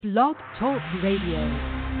Blog Talk Radio.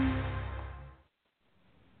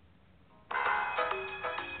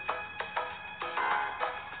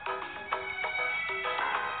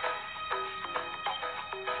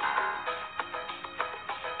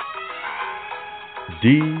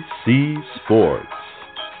 DC Sports.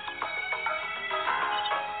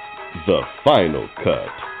 The Final Cut.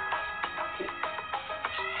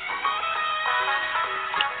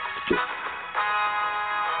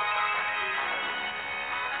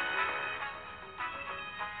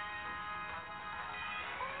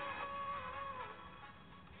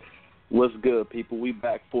 What's good, people? We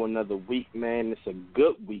back for another week, man. It's a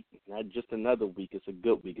good week. Not just another week. It's a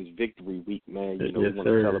good week. It's victory week, man. You know, we want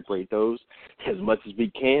to celebrate those as much as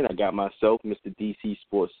we can. I got myself, Mr. DC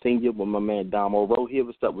Sports Senior, with my man Damo Rowe here.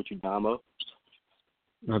 What's up with you, Damo?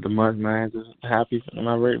 Nothing much, man. Just happy.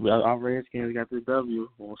 Our Redskins got the W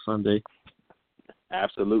on Sunday.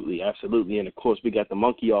 Absolutely, absolutely. And, of course, we got the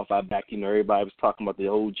monkey off our back. You know, everybody was talking about the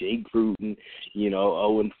old Jay Gruden,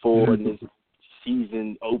 0-4 and this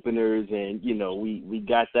season openers, and we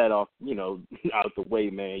got that off out the way,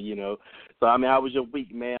 man. So I mean, how was your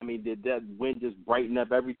week, man? I mean, did that win just brighten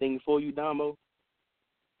up everything for you, Damo?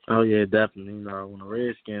 Oh yeah, definitely. When the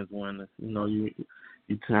Redskins win,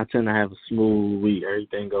 I tend to have a smooth week.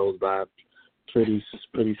 Everything goes by pretty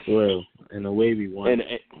swell, and the way we won.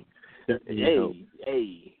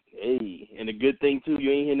 Hey, and a good thing too, you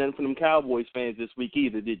ain't hear nothing from them Cowboys fans this week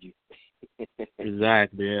either, did you?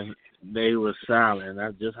 Exactly. Yeah. They were silent.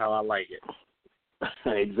 That's just how I like it.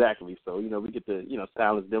 Exactly. So, we get to,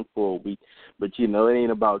 silence them for a week. But, it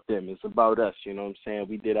ain't about them. It's about us, you know what I'm saying?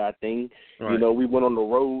 We did our thing. Right. We went on the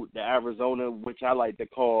road to Arizona, which I like to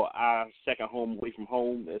call our second home away from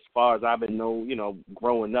home as far as I've been known,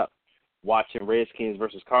 growing up, watching Redskins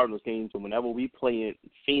versus Cardinals games. And whenever we play in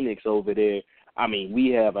Phoenix over there, I mean,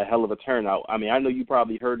 we have a hell of a turnout. I mean, I know you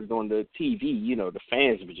probably heard it on the TV. The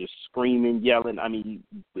fans were just screaming, yelling. I mean,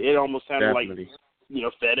 it almost sounded Definitely.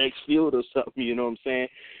 like, FedEx Field or something, you know what I'm saying?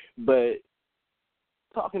 But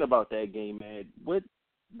talking about that game, man,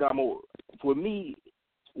 for me,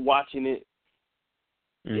 watching it,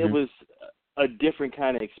 it was a different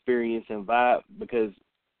kind of experience and vibe because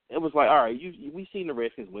it was like, all right, we've seen the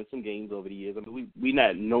Redskins win some games over the years. I mean, we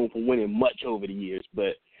not known for winning much over the years,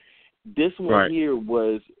 but this one here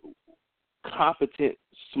was competent,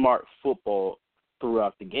 smart football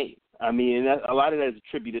throughout the game. I mean, a lot of that is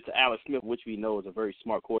attributed to Alex Smith, which we know is a very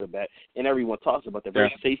smart quarterback, and everyone talks about that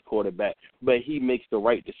very safe quarterback, but he makes the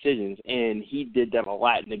right decisions, and he did that a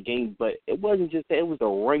lot in the game. But it wasn't just that. It was a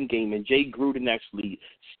run game, and Jay Gruden actually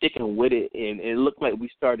sticking with it, and it looked like we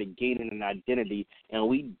started gaining an identity, and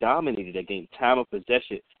we dominated that game, time of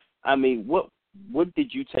possession. I mean, what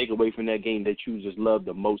did you take away from that game that you just loved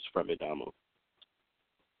the most from it, Damo?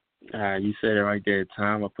 You said it right there,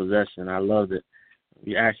 time of possession. I loved it.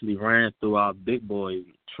 We actually ran through our big boys,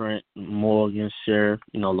 Trent, Morgan, Sheriff,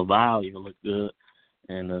 Laval even looked good,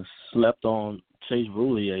 and slept on Chase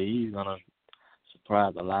Roulier. He's going to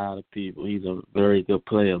surprise a lot of people. He's a very good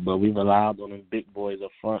player, but we relied on them big boys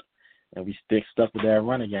up front, and we stuck with that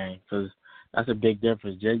running game because that's a big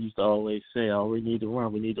difference. Jay used to always say, we need to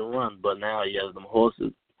run, but now he has them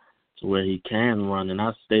horses to where he can run, and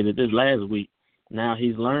I stated this last week. Now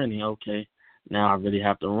he's learning, okay, now I really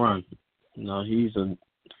have to run. He's a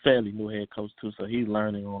fairly new head coach, too, so he's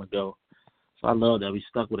learning on the go. So I love that we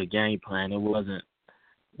stuck with a game plan. It wasn't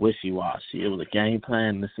wishy-washy. It was a game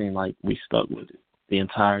plan, and it seemed like we stuck with it the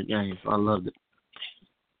entire game. So I loved it.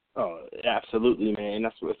 Oh, absolutely, man.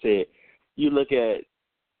 That's what I said. You look at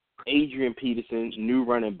Adrian Peterson, new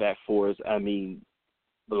running back for us. I mean,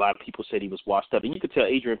 a lot of people said he was washed up. And you could tell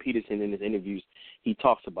Adrian Peterson in his interviews, he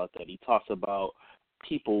talks about that. He talks about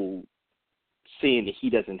people saying that he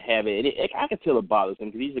doesn't have it. And I can tell it bothers him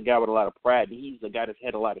because he's a guy with a lot of pride, and he's a guy that's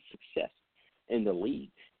had a lot of success in the league.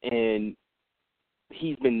 And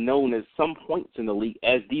he's been known at some points in the league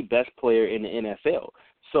as the best player in the NFL.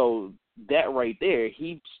 So that right there,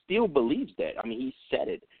 he still believes that. I mean, he said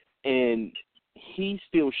it. And he's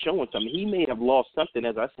still showing something. He may have lost something,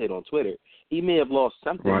 as I said on Twitter. He may have lost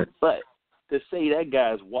something, but to say that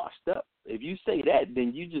guy's washed up, if you say that,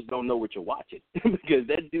 then you just don't know what you're watching because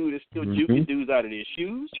that dude is still juking dudes out of their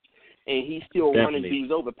shoes, and he's still running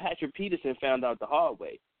dudes over. Patrick Peterson found out the hard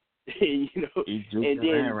way. He juked and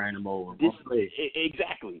then ran him over.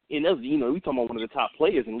 Exactly. And that's, we talking about one of the top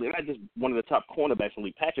players in the league, not just one of the top cornerbacks in the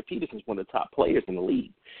league. Patrick Peterson's one of the top players in the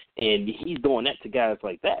league, and he's doing that to guys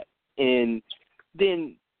like that. And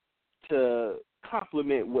then to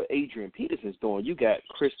compliment what Adrian Peterson's doing, you got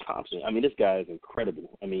Chris Thompson. I mean, this guy is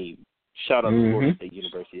incredible. I mean, shout out to Florida State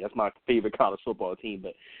University. That's my favorite college football team.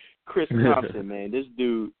 But Chris Thompson, man, this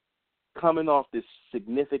dude coming off this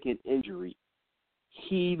significant injury,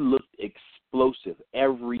 he looked explosive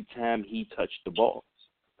every time he touched the ball.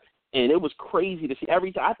 And it was crazy to see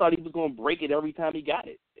every time. I thought he was going to break it every time he got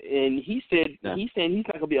it. And he's saying he's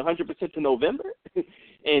not going to be 100% to November.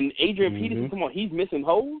 And Adrian Peterson, come on, he's missing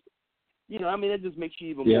holes. You know, I mean, that just makes you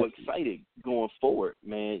even more excited going forward,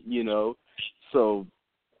 man. You know, so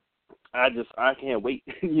I can't wait,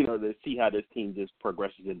 you know, to see how this team just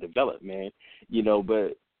progresses and develops, man. You know,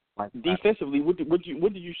 but defensively, what did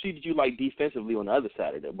you see that you like defensively on the other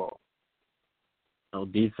side of that ball? Oh,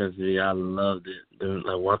 defensively, I loved it.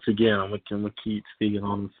 Like, once again, I'm gonna keep speaking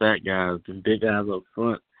on the fat guys. The big guys up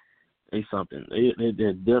front, they something.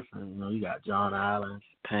 They're different. You know, you got John Allen,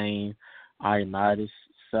 Payne, Ioannidis,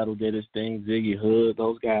 Settle did his thing, Ziggy Hood.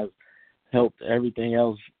 Those guys helped everybody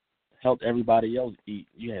else eat.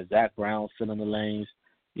 You had Zach Brown filling the lanes.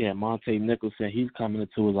 You had Monte Nicholson. He's coming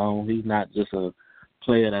into his own. He's not just a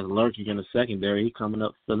player that's lurking in the secondary. He's coming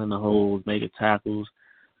up, filling the holes, making tackles,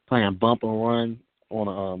 playing bump and run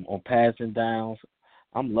on passing downs.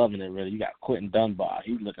 I'm loving it, really. You got Quentin Dunbar.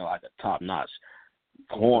 He's looking like a top-notch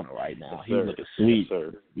corner right now. He's looking sweet.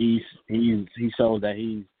 Yes, he shows that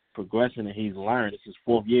he's progressing and he's learned. It's his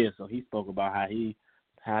 4th year, so he spoke about how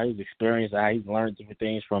his experience, how he's learned different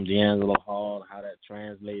things from D'Angelo Hall, how that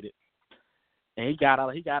translated. And he got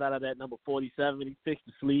out of that number 47. He fixed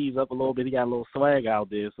the sleeves up a little bit. He got a little swag out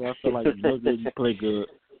there. So I feel like you look good, you play good.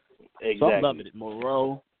 Exactly. So I'm loving it.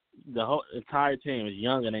 Moreau, the whole entire team is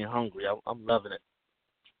young and ain't hungry. I'm loving it.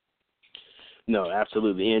 No,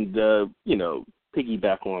 absolutely. And, you know,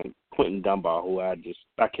 piggyback on Quentin Dunbar, who I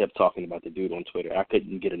kept talking about the dude on Twitter. I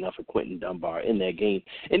couldn't get enough of Quentin Dunbar in that game.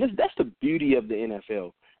 And that's the beauty of the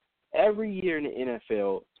NFL. Every year in the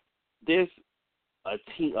NFL, there's a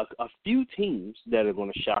few teams that are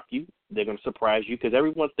going to shock you. They're going to surprise you because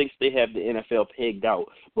everyone thinks they have the NFL pegged out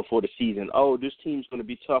before the season. Oh, this team's going to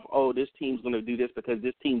be tough. Oh, this team's going to do this because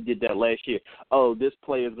this team did that last year. Oh, this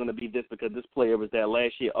player is going to be this because this player was that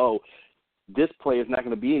last year. Oh, this player is not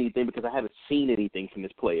going to be anything because I haven't seen anything from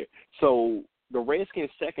this player. So the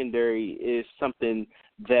Redskins secondary is something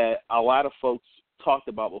that a lot of folks talked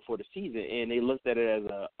about before the season, and they looked at it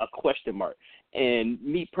as a question mark. And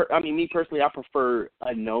me personally, I prefer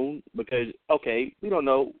unknown because, okay, we don't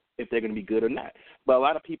know if they're going to be good or not. But a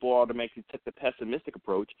lot of people automatically took the pessimistic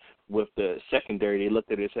approach with the secondary. They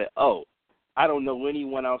looked at it and said, oh, I don't know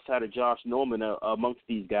anyone outside of Josh Norman amongst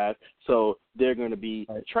these guys, so they're going to be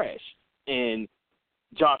trash. And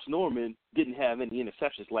Josh Norman didn't have any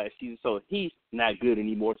interceptions last season, so he's not good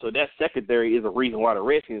anymore. So that secondary is a reason why the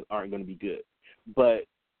Redskins aren't going to be good. But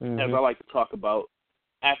as I like to talk about,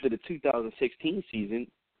 after the 2016 season,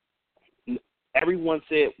 everyone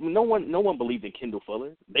said no one believed in Kendall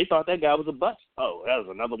Fuller. They thought that guy was a bust. Oh, that was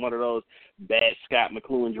another one of those bad Scott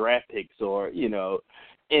McCloughan draft picks, or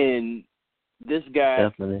and this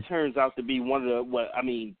guy turns out to be one of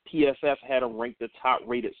the PFF had him ranked the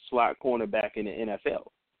top-rated slot cornerback in the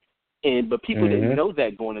NFL. But people didn't know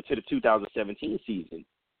that going into the 2017 season.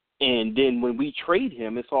 And then when we trade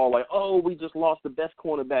him, it's all like, oh, we just lost the best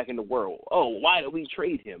cornerback in the world. Oh, why did we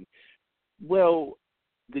trade him? Well,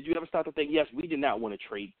 did you ever start to think, yes, we did not want to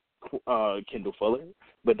trade Kendall Fuller,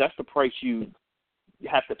 but that's the price you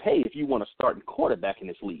have to pay if you want to start a quarterback in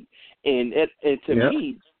this league. And to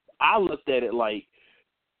me, I looked at it like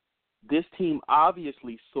this team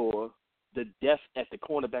obviously saw the depth at the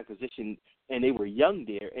cornerback position, and they were young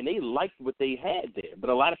there, and they liked what they had there. But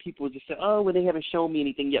a lot of people just said, oh, well, they haven't shown me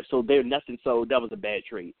anything yet, so they're nothing, so that was a bad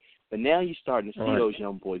trade. But now you're starting to see those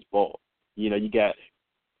young boys ball. You know, you got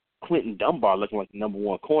Quentin Dunbar looking like the number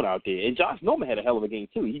one corner out there. And Josh Norman had a hell of a game,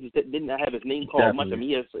 too. He just didn't have his name called much. I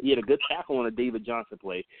mean, he had a good tackle on a David Johnson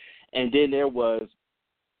play. And then there was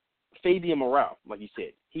Fabian Morrell, like you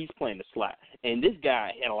said. He's playing the slot. And this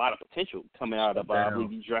guy had a lot of potential coming out of, I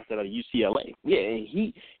believe he drafted out of UCLA. Yeah, and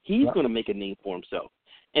he's going to make a name for himself.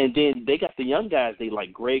 And then they got the young guys. They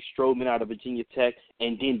like Greg Stroman out of Virginia Tech,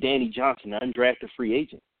 and then Danny Johnson, an undrafted free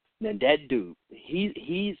agent. Now that dude,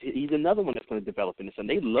 he's another one that's going to develop in this, and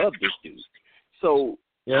they love this dude. So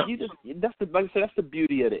that's the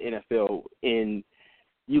beauty of the NFL, and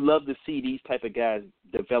you love to see these type of guys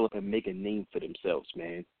develop and make a name for themselves,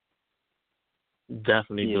 man.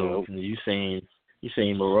 Definitely do. You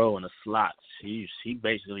seen Moreau in the slots. He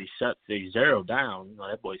basically shut 6-0 down. You know,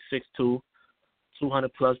 that boy 6'2",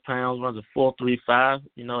 200+ pounds, runs a 4.35.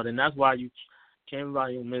 You know, then that's why you can't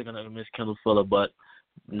really miss Kendall Fuller. But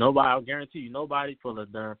nobody, I'll guarantee you, nobody Fuller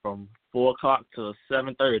there from 4 o'clock to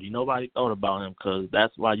 7:30. Nobody thought about him because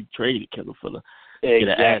that's why you traded Kendall Fuller.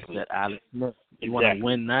 Exactly. Get an asset, Alex Smith. You want to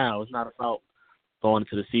win now. It's not about going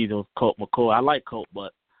into the season with Colt McCoy. I like Colt,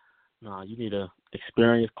 but no, you need a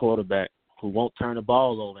experienced quarterback who won't turn the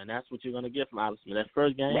ball over, and that's what you're going to get from Alex Smith. That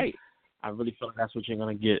first game, right. I really feel like that's what you're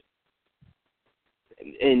going to get.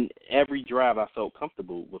 In every drive, I felt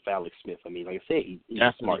comfortable with Alex Smith. I mean, like I said, he's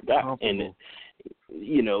a smart guy, and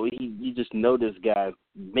you just know this guy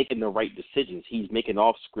making the right decisions. He's making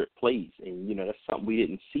off-script plays, and that's something we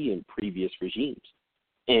didn't see in previous regimes.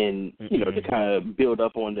 And to kind of build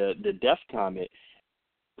up on the Def comment,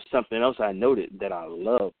 something else I noted that I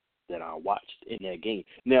loved that I watched in that game.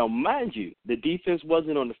 Now, mind you, the defense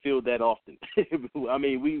wasn't on the field that often. I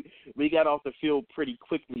mean, we got off the field pretty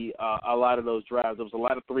quickly. A lot of those drives, there was a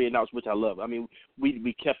lot of 3-and-outs, which I love. I mean,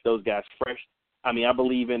 we kept those guys fresh. I mean, I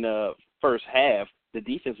believe in the first half, the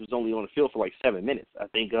defense was only on the field for like 7 minutes. I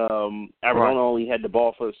think Arizona only had the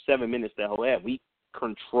ball for 7 minutes that whole half. We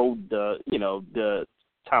controlled the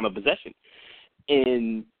time of possession,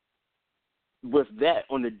 and with that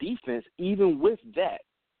on the defense, even with that,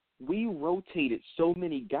 we rotated so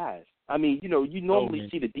many guys. I mean, you normally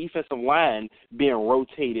see the defensive line being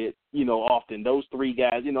rotated, often. Those 3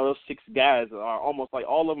 guys, those 6 guys are almost like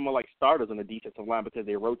all of them are like starters on the defensive line because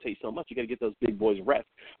they rotate so much. You got to get those big boys reps.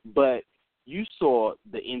 But you saw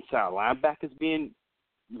the inside linebackers being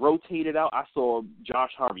rotated out. I saw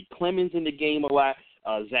Josh Harvey Clemens in the game a lot,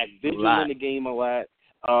 Zach Vigil in the game a lot,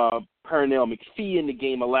 Pernell McPhee in the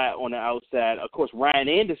game a lot on the outside. Of course, Ryan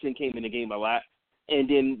Anderson came in the game a lot. And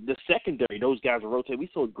then the secondary, those guys were rotated. We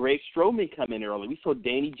saw Greg Stroman come in early. We saw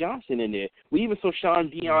Danny Johnson in there. We even saw Sean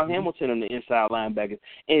Dion Hamilton on the inside linebackers.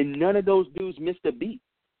 And none of those dudes missed a beat.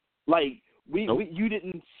 Like, you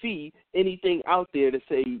didn't see anything out there to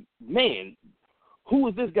say, man, who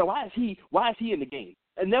is this guy? Why is he in the game?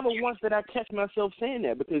 And never once did I catch myself saying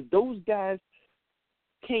that, because those guys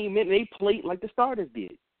came in and they played like the starters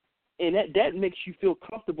did. And that makes you feel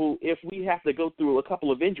comfortable if we have to go through a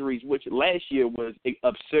couple of injuries, which last year was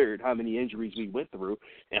absurd how many injuries we went through,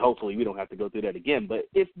 and hopefully we don't have to go through that again. But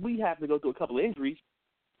if we have to go through a couple of injuries,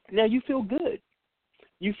 now you feel good.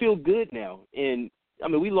 You feel good now. And, I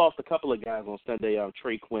mean, we lost a couple of guys on Sunday,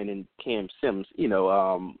 Trey Quinn and Cam Sims,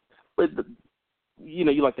 but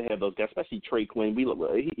you like to have those guys, especially Trey Quinn.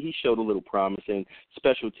 He showed a little promise, and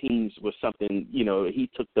special teams was something, he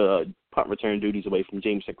took the punt return duties away from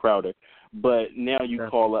Jameson Crowder. But now you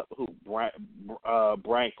call up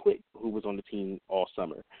Brian Quick, who was on the team all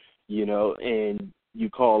summer, and you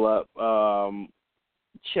call up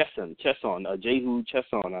Chesson, Jehu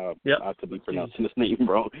Chesson. I could be pronouncing his name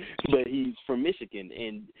wrong, but he's from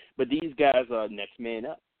Michigan. But these guys are next man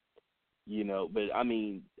up, But, I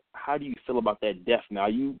mean, how do you feel about that depth now? Are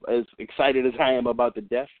you as excited as I am about the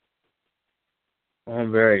depth?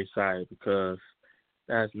 I'm very excited because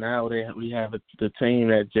that's now we have the team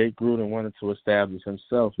that Jay Gruden wanted to establish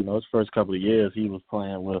himself. His first couple of years he was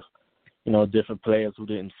playing with, different players who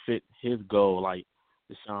didn't fit his goal, like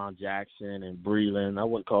Deshaun Jackson and Breeland. I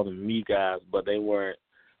wouldn't call them me guys, but they're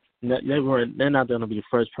not going to be the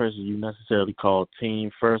first person you necessarily call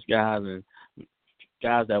team first guys and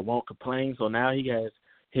guys that won't complain. So now he has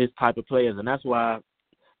his type of players, and that's why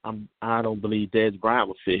I don't believe Dez Bryant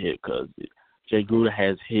will fit here, because Jay Gruden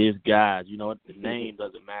has his guys. The name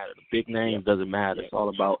doesn't matter. The big name doesn't matter. It's all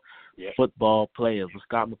about football players. What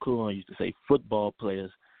Scott McCloughan used to say, football players.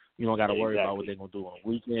 You don't got to worry about what they're going to do on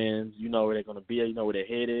weekends. You know where they're going to be. You know where their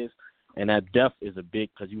head is. And that depth is a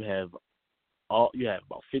big, because you have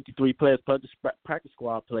about 53 players plus the practice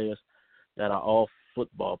squad players that are all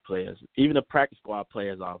football players. Even the practice squad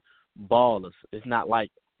players are ballers. It's not like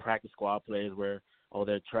practice squad players where,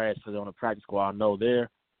 they're trash because they're on a practice squad. No, they're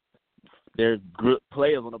good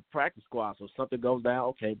players on the practice squad. So if something goes down,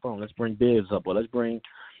 okay, boom, let's bring Bibbs up, or let's bring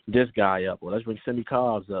this guy up, or let's bring Sammy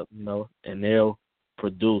Cobbs up, and they'll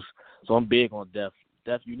produce. So I'm big on depth.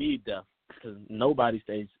 You need depth, because nobody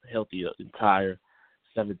stays healthy the entire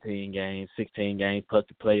 17 games, 16 games, plus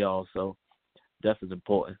the playoffs. So depth is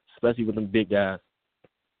important, especially with them big guys.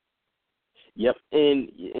 Yep, and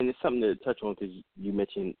it's something to touch on, because you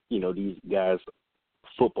mentioned, these guys,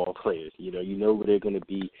 football players. You know where they're going to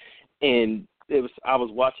be, and I was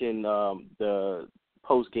watching the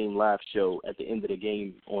post-game live show at the end of the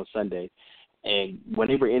game on Sunday, and when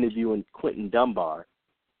they were interviewing Quentin Dunbar,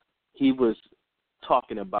 he was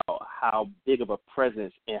talking about how big of a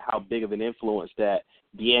presence and how big of an influence that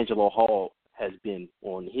D'Angelo Hall has been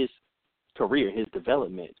on his career, his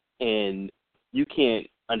development, and you can't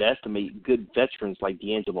underestimate good veterans like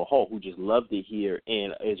D'Angelo Hall, who just loved it here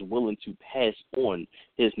and is willing to pass on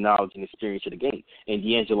his knowledge and experience of the game. And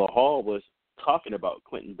D'Angelo Hall was talking about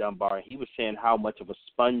Quentin Dunbar. He was saying how much of a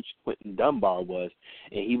sponge Quentin Dunbar was,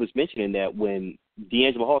 and he was mentioning that when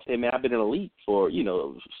D'Angelo Hall said, man, I've been in the league for,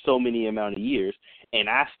 so many amount of years, and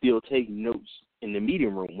I still take notes in the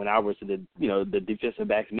meeting room. When I was in the defensive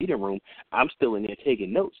backs meeting room, I'm still in there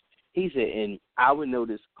taking notes. He said, and I would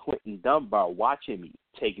notice Quentin Dunbar watching me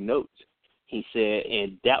take notes. He said,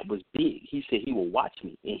 and that was big. He said he would watch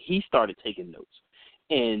me, and he started taking notes.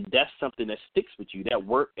 And that's something that sticks with you, that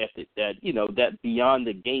work ethic, that, that beyond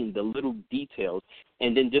the game, the little details.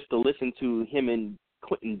 And then just to listen to him and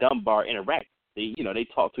Quentin Dunbar interact. They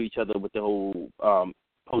talk to each other with the whole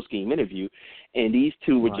post-game interview, and these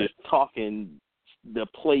two were just talking the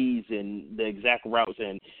plays and the exact routes,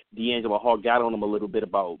 and D'Angelo Hall got on him a little bit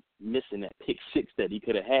about missing that pick six that he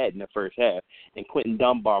could have had in the first half, and Quentin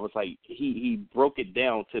Dunbar was like, he broke it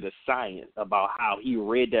down to the science about how he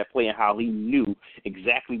read that play and how he knew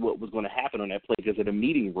exactly what was going to happen on that play because of the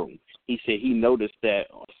meeting room. He said he noticed that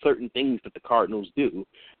certain things that the Cardinals do,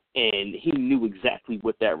 and he knew exactly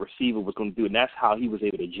what that receiver was going to do, and that's how he was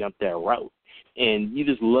able to jump that route. And you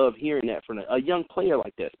just love hearing that from a young player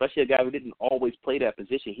like that, especially a guy who didn't always play that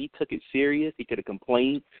position. He took it serious. He could have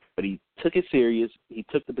complained, but he took it serious. He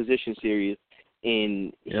took the position serious,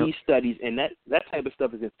 and he studies, and that type of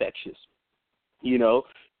stuff is infectious.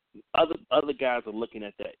 Other guys are looking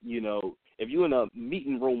at that. If you're in a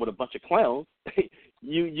meeting room with a bunch of clowns,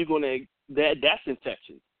 you're gonna that's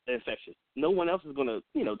infectious. No one else is going to,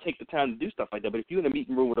 take the time to do stuff like that. But if you're in a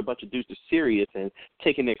meeting room with a bunch of dudes that's serious and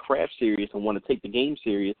taking their craft serious and want to take the game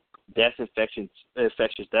serious, that's infectious.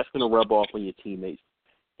 That's going to rub off on your teammates,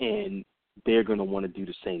 and they're going to want to do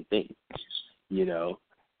the same thing,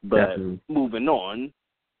 But Definitely. Moving on,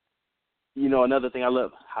 another thing I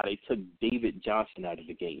love, how they took David Johnson out of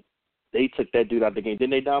the game. They took that dude out of the game,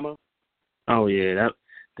 didn't they, Damo? Oh, yeah.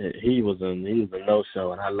 He was a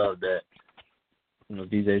no-show, and I love that.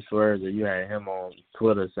 DJ Swerve, you had him on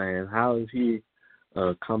Twitter saying, how is he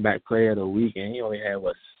a comeback player of the week? And he only had,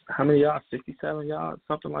 how many yards? 67 yards,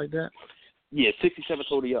 something like that? Yeah, 67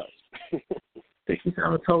 total yards.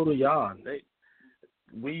 67 total yards.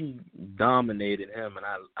 We dominated him, and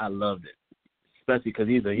I loved it, especially because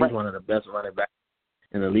he's one of the best running backs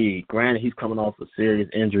in the league. Granted, he's coming off a serious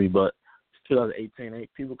injury, but 2018,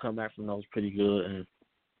 people come back from those pretty good, and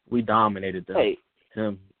we dominated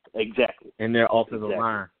him. Exactly. And their offensive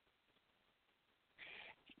line.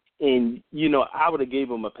 And, I would have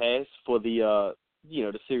gave him a pass for the,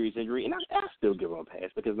 the serious injury. And I still give him a pass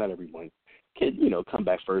because not everyone can, come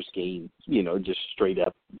back first game, just straight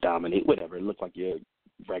up dominate, whatever. Look like your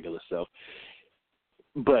regular self.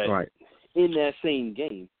 But in that same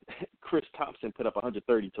game, Chris Thompson put up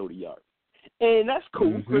 130 total yards. And that's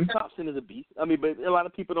cool. Mm-hmm. Chris Thompson is a beast. I mean, but a lot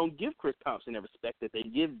of people don't give Chris Thompson the respect that they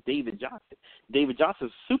give David Johnson. David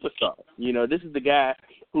Johnson's a superstar. This is the guy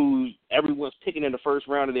who everyone's picking in the first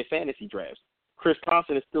round of their fantasy drafts. Chris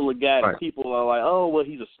Thompson is still a guy that people are like, oh, well,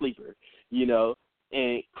 he's a sleeper,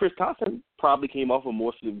 And Chris Thompson probably came off a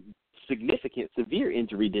more significant, severe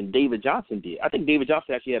injury than David Johnson did. I think David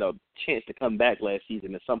Johnson actually had a chance to come back last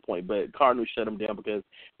season at some point, but Cardinals shut him down because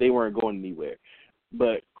they weren't going anywhere.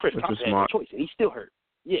 But Chris Thompson had a choice, and he's still hurt.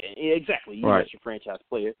 Yeah, exactly. He's your franchise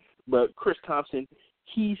player. But Chris Thompson,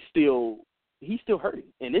 he's still hurting.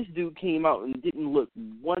 And this dude came out and didn't look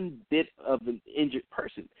one bit of an injured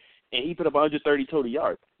person. And he put up 130 total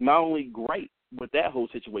yards. Not only great with that whole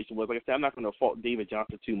situation was, like I said, I'm not going to fault David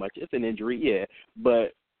Johnson too much. It's an injury,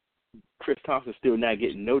 but Chris Thompson's still not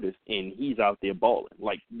getting noticed, and he's out there balling.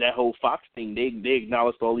 Like that whole Fox thing, they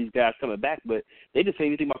acknowledged all these guys coming back, but they didn't say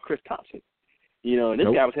anything about Chris Thompson. And this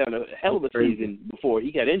guy was having a hell of a season before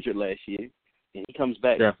he got injured last year, and he comes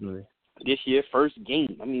back this year, first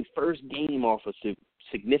game off a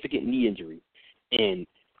significant knee injury, and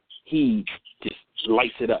he just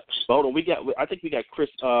lights it up. But hold on, I think we got Chris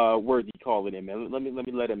Worthy calling in, man. Let me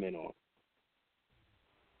let him in on.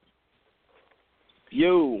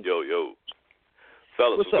 Yo,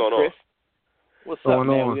 fellas, what's going Chris? on? What's up,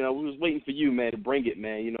 man? We was waiting for you, man, to bring it,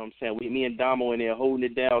 man. You know what I'm saying? Me and Damo in there holding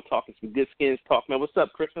it down, talking some good skins talk, man. What's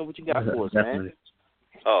up, Chris? Man, what you got for us, man?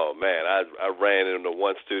 Oh, man, I ran into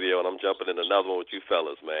one studio, and I'm jumping in another one with you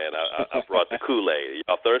fellas, man. I brought the Kool-Aid.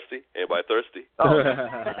 Y'all thirsty? Anybody thirsty? Oh,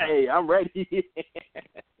 hey, I'm ready.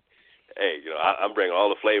 Hey, I'm bringing all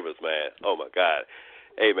the flavors, man. Oh, my God.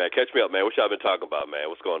 Hey, man, catch me up, man. What y'all been talking about, man?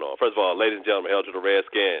 What's going on? First of all, ladies and gentlemen, hail to the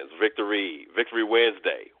Redskins. Victory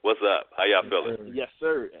Wednesday. What's up? How y'all feeling? Yes,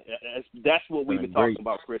 sir. That's what we've been talking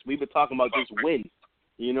about, Chris. We've been talking about just win.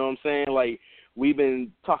 You know what I'm saying? Like, we've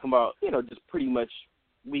been talking about, just pretty much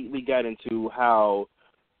we got into how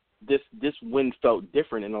this win felt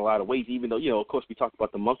different in a lot of ways, even though, of course, we talked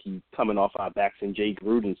about the monkey coming off our backs in Jay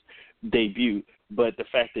Gruden's debut, but the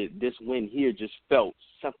fact that this win here just felt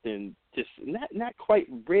something just not quite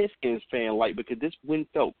Redskins fan-like, because this win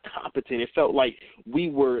felt competent. It felt like we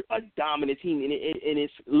were a dominant team, and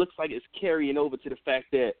it looks like it's carrying over to the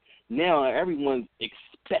fact that now everyone's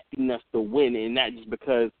expecting us to win, and not just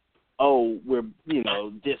because, we're,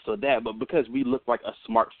 this or that, but because we look like a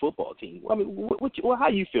smart football team. I mean, how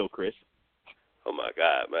you feel, Chris? Oh my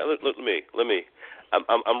God, man! Let me.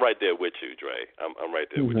 I'm right there with you, Dre. I'm right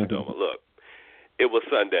there with you, Doma. Look, it was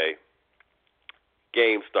Sunday.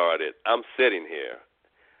 Game started. I'm sitting here.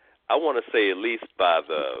 I want to say at least by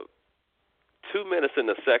the 2 minutes in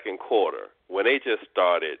the second quarter, when they just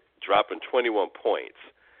started dropping 21 points,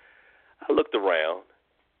 I looked around.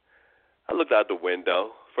 I looked out the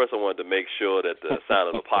window. First, I wanted to make sure that the sound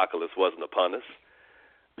of the apocalypse wasn't upon us.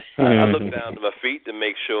 I looked down to my feet to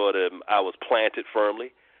make sure that I was planted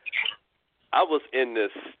firmly. I was in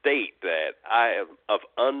this state that I am of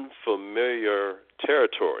unfamiliar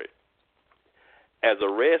territory. As a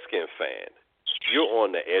Redskin fan, you're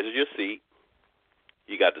on the edge of your seat.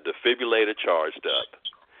 You got the defibrillator charged up.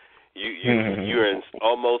 You're in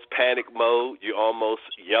almost panic mode. You're almost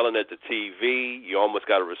yelling at the TV. You almost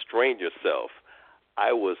got to restrain yourself.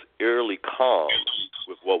 I was eerily calm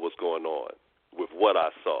with what was going on, with what I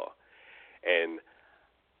saw. And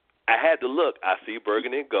I had to look. I see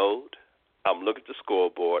burgundy and gold. I'm looking at the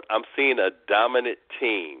scoreboard. I'm seeing a dominant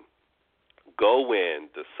team go in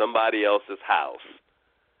to somebody else's house,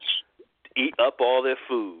 eat up all their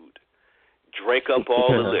food, drink up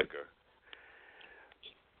all the liquor,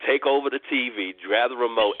 take over the TV, grab the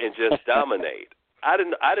remote, and just dominate. I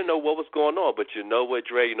didn't know what was going on, but you know what,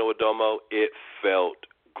 Dre? You know what, Domo? It felt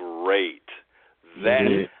great.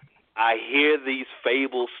 I hear these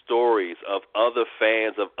fable stories of other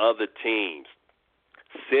fans of other teams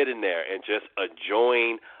sitting there and just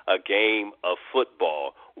enjoying a game of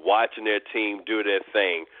football, watching their team do their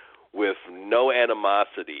thing with no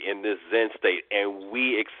animosity in this Zen state. And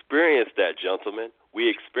we experienced that, gentlemen. We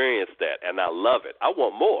experienced that, and I love it. I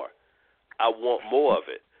want more. I want more of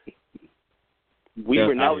it. We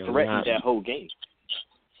were not threatened that whole game.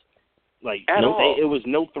 Like, it was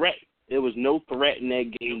no threat. There was no threat in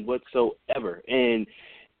that game whatsoever. And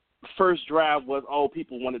first drive was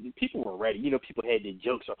people were ready. People had their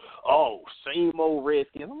jokes. Same old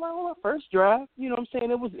Redskins. I'm like, well, first drive. You know what I'm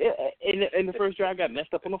saying? It was, and the first drive got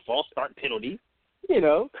messed up on a false start penalty.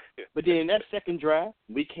 But then that second drive,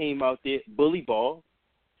 we came out there bully ball.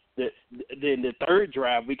 Then the third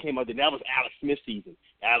drive, we came out there. That was Alex Smith's season.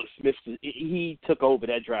 Alex Smith, he took over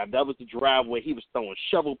that drive. That was the drive where he was throwing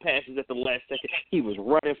shovel passes at the last second. He was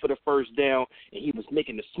running for the first down, and he was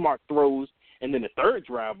making the smart throws. And then the third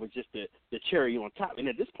drive was just the cherry on top. And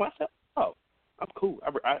at this point, I said, I'm cool.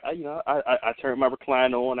 I turned my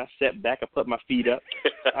recliner on. I sat back. I put my feet up.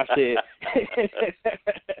 I said,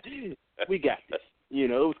 we got this.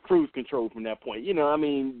 It was cruise control from that point.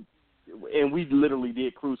 And we literally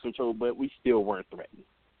did cruise control, but we still weren't threatened.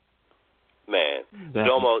 Man,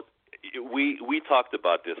 Domo, we talked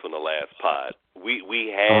about this on the last pod.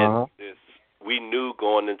 We had this. We knew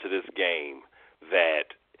going into this game that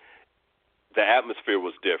the atmosphere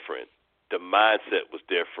was different, the mindset was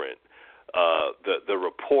different, the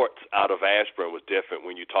reports out of Ashburn was different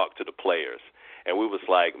when you talk to the players. And we was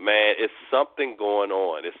like, man, it's something going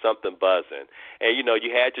on. It's something buzzing. And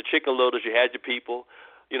you had your chicken littles, you had your people.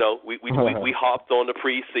 We hopped on the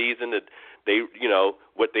preseason that they,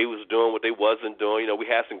 what they was doing, what they wasn't doing. We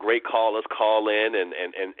had some great callers call in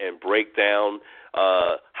and break down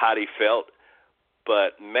how they felt.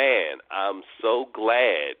 But man, I'm so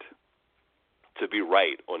glad to be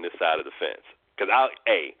right on this side of the fence. Because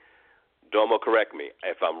Domo, correct me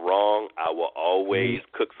if I'm wrong. I will always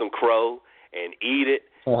cook some crow and eat it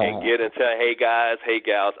and get and tell, hey guys, hey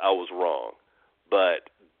gals, I was wrong. But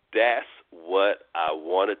that's what I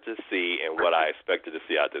wanted to see and what I expected to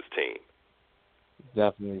see out this team.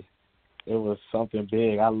 Definitely. It was something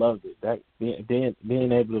big. I loved it. That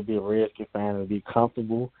being able to be a Redskin fan and be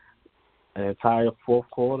comfortable an entire fourth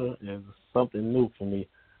quarter is something new for me.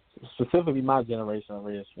 Specifically my generation of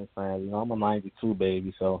Redskin fans. I'm a 92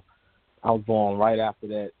 baby, so I was born right after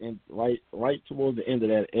that, right towards the end of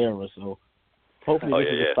that era. So hopefully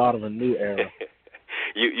this is the start of a new era.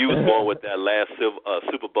 You was born with that last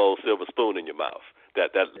Super Bowl silver spoon in your mouth.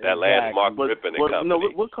 That last Mark Rippon and company. No,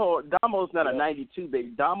 we'll call Damo's not a 92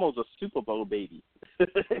 baby. Damo's a Super Bowl baby.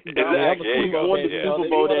 Exactly. He won the Super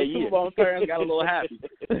Bowl that year. Super Bowl parents got a little happy.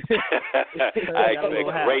 I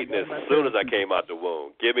expect greatness as soon as I came out the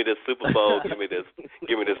womb. Give me this Super Bowl. give me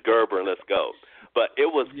this Gerber, and let's go. But it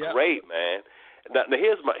was great, man. Now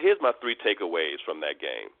here's my 3 takeaways from that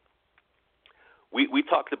game. We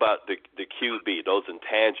talked about the QB, those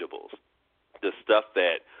intangibles, the stuff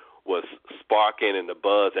that was sparking in the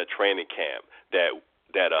buzz at training camp that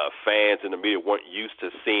fans and the media weren't used to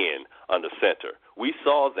seeing under center. We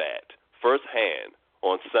saw that firsthand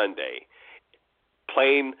on Sunday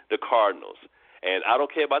playing the Cardinals. And I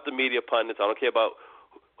don't care about the media pundits. I don't care about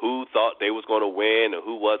who thought they was going to win and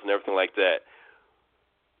who wasn't, everything like that.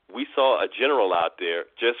 We saw a general out there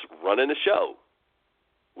just running the show.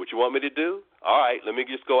 What you want me to do? All right, let me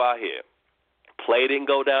just go out here. Play didn't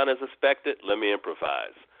go down as expected. Let me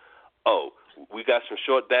improvise. Oh, we got some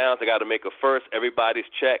short downs. I got to make a first. Everybody's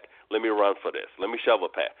check. Let me run for this. Let me shovel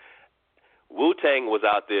pass. Wu-Tang was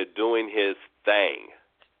out there doing his thing.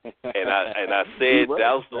 And I said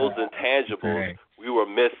those intangibles we were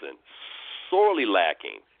missing, sorely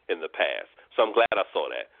lacking in the past. So I'm glad I saw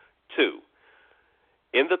that. 2,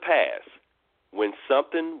 in the past, when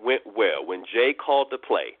something went well, when Jay called the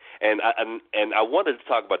play, and I wanted to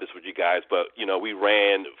talk about this with you guys, but we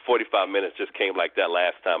ran 45 minutes, just came like that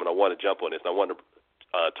last time, and I want to jump on this, and I want to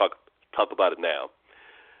talk about it now.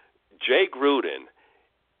 Jay Gruden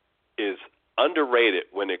is underrated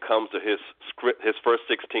when it comes to his first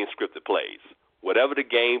 16 scripted plays. Whatever the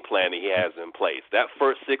game plan he has in place, that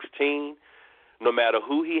first 16, no matter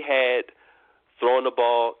who he had throwing the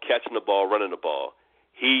ball, catching the ball, running the ball,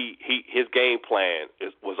 his game plan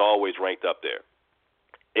was always ranked up there.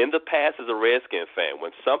 In the past, as a Redskin fan,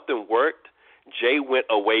 when something worked, Jay went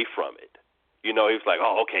away from it. He was like,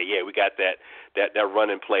 oh, okay, yeah, we got that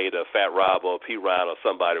running play to Fat Rob or P. Ryan or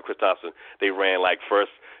somebody or Chris Thompson. They ran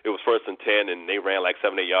it was first and 10, and they ran like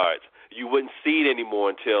 7 or 8 yards. You wouldn't see it anymore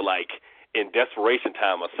until like in desperation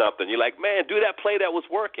time or something. You're like, man, do that play that was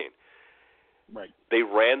working. Right. They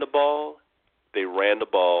ran the ball. They ran the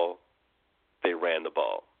ball. They ran the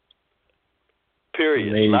ball. Period.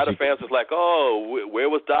 Amazing. A lot of fans was like, oh, where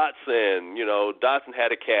was Dotson? Dotson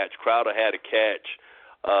had a catch. Crowder had a catch.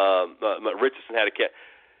 Richardson had a catch.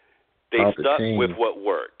 They stuck with what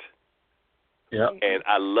worked. Yep. And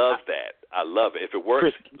I love that. I love it. If it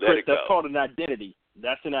works, let it go. That's called an identity.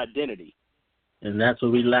 That's an identity. And that's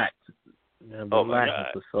what we lacked. Oh, my God.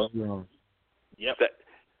 For so long. Yep.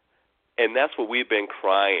 And that's what we've been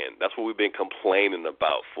crying. That's what we've been complaining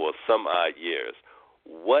about for some odd years.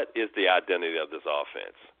 What is the identity of this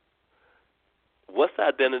offense? What's the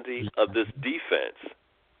identity of this defense?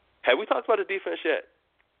 Have we talked about the defense yet?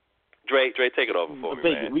 Dre, take it over for me,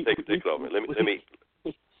 man. Take it over. Let me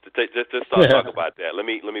just talk about that. Let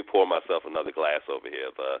me pour myself another glass over here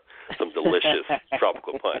of some delicious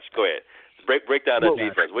tropical punch. Go ahead. Break down that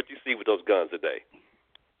defense. What do you see with those guns today?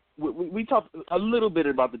 We talked a little bit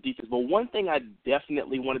about the defense, but one thing I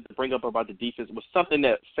definitely wanted to bring up about the defense was something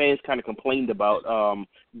that fans kind of complained about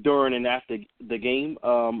during and after the game.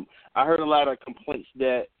 I heard a lot of complaints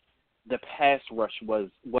that the pass rush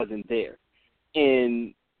wasn't there,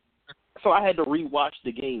 and so I had to rewatch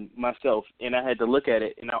the game myself, and I had to look at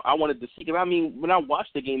it, and I wanted to see. I mean, when I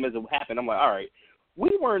watched the game as it happened, I'm like, all right,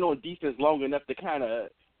 we weren't on defense long enough to kind of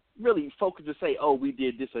really focus to say, oh, we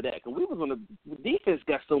did this or that. Because we was on the defense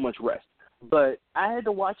got so much rest. But I had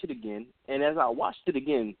to watch it again, and as I watched it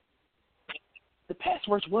again, the pass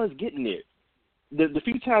rush was getting there. The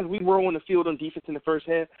few times we were on the field on defense in the first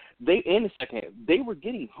half, in the second half, they were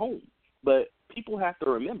getting home. But people have to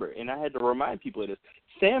remember, and I had to remind people of this,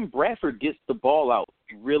 Sam Bradford gets the ball out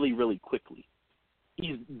really, really quickly.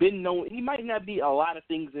 He's been known, he might not be a lot of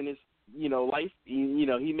things in his life.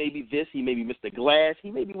 He may be this, he may be Mr. Glass,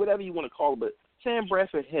 he may be whatever you want to call it, but Sam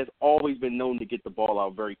Bradford has always been known to get the ball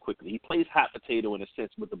out very quickly. He plays hot potato in a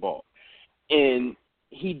sense with the ball. And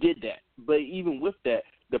he did that. But even with that,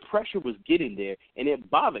 the pressure was getting there, and it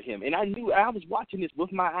bothered him. And I knew I was watching this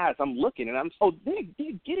with my eyes. I'm looking, and I'm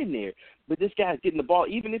they're getting there. But this guy's getting the ball.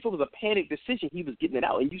 Even if it was a panic decision, he was getting it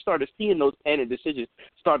out. And you started seeing those panic decisions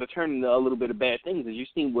start to turn into a little bit of bad things. As you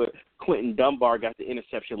seen where Quentin Dunbar got the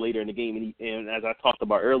interception later in the game. And as I talked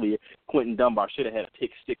about earlier, Quentin Dunbar should have had a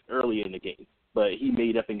pick six earlier in the game. But he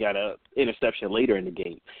made up and got an interception later in the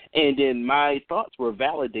game. And then my thoughts were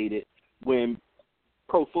validated when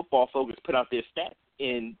Pro Football Focus put out their stats.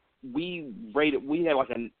 And we had like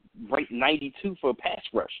a rate 92 for pass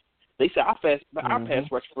rush. They said our pass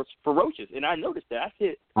rush was ferocious, and I noticed that. I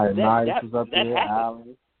said that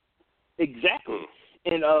happened. Exactly.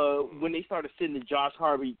 And when they started sending Josh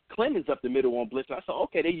Harvey Clemens up the middle on blitz, I said,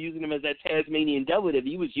 okay, they're using him as that Tasmanian devil that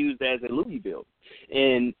he was used as at Louisville.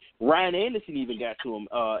 And Ryan Anderson even got to him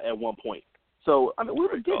at one point. So, I mean, we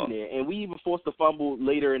were getting there, and we even forced a fumble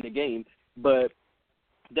later in the game. But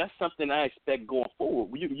that's something I expect going forward.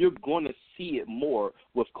 You're going to see it more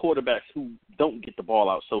with quarterbacks who don't get the ball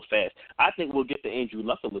out so fast. I think we'll get to Andrew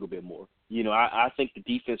Luck a little bit more. I think the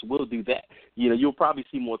defense will do that. You'll probably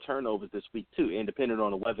see more turnovers this week too, and depending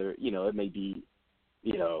on the weather, it may be,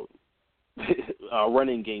 a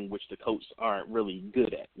running game which the Colts aren't really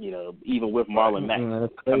good at. Even with Marlon Mack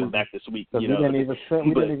coming back this week. We didn't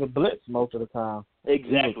even blitz most of the time.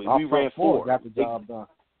 Exactly, we ran 4. Got the job done.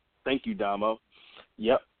 Thank you, Damo.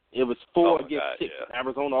 Yep. It was 4 against 6. Yeah.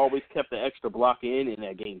 Arizona always kept an extra block in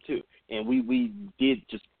that game too, and we did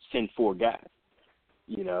just send 4 guys.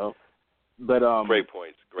 But great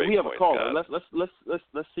points. We have points, a caller. guys.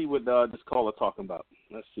 Let's see what this caller talking about.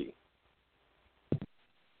 Let's see.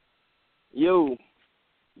 Yo,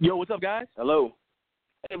 what's up, guys? Hello.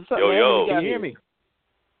 Hey, what's up, yo, man? yo. Can you hear me?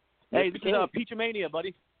 Yes, Hey, this is Peachamania,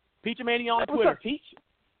 buddy. Peachamania on What's Twitter. up, Peach?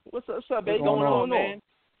 What's up, baby? What's going on, man?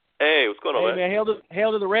 Hey, what's going on, Hey, man,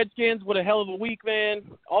 hail to the Redskins. What a hell of a week, man.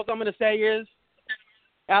 All I'm going to say is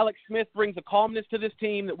Alex Smith brings a calmness to this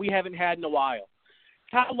team that we haven't had in a while.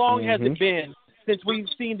 How long has it been since we've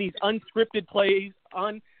seen these unscripted plays,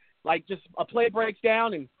 just a play breaks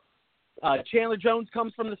down and Chandler Jones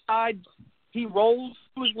comes from the side, he rolls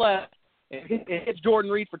to his left and hits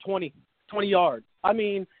Jordan Reed for 20 yards. I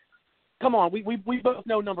mean, come on, we both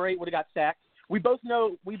know number 8 would have got sacked. We all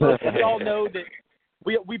know that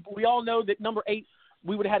we all know that number 8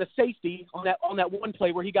 we would have had a safety on that one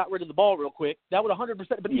play where he got rid of the ball real quick. That would 100%,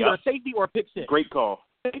 but either a safety or a pick six. Great call.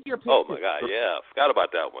 Safety or pick Oh six. my God, yeah, forgot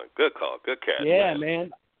about that one. Good call, good catch. Yeah,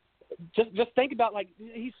 man. Just think about,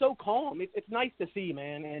 he's so calm. It's nice to see,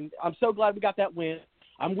 man, and I'm so glad we got that win.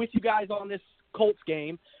 I'm with you guys on this Colts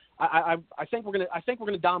game. I think we're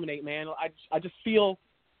gonna dominate, man. I just feel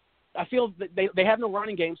that they have no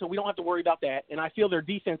running game, so we don't have to worry about that. And I feel their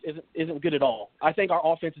defense isn't good at all. I think our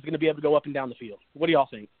offense is going to be able to go up and down the field. What do y'all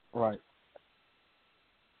think? Right.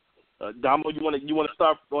 Damo, you want to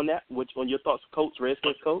start on that? On your thoughts,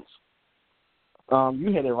 Redskins Colts?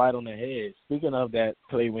 You hit it right on the head. Speaking of that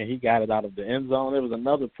play when he got it out of the end zone, there was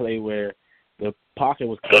another play where the pocket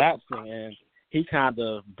was collapsing and he kind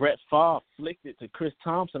of, Brett Favre flicked it to Chris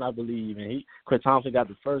Thompson, I believe, and Chris Thompson got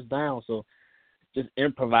the first down. So just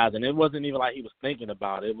improvising. It wasn't even like he was thinking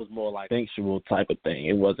about it. It was more like instinctual type of thing.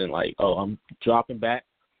 It wasn't like, I'm dropping back.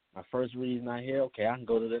 My first read's not here. Okay, I can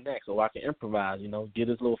go to the next. Or I can improvise, get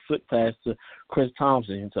this little flick pass to Chris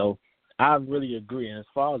Thompson. And so I really agree. And as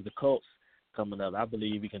far as the Colts coming up, I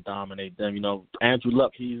believe we can dominate them. Andrew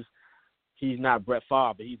Luck, he's not Brett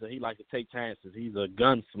Favre, but he likes to take chances. He's a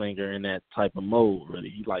gunslinger in that type of mode, really.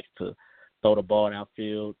 He likes to throw the ball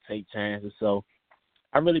downfield, take chances. So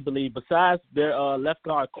I really believe, besides their left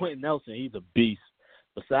guard, Quentin Nelson, he's a beast.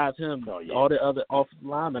 Besides him, all the other offensive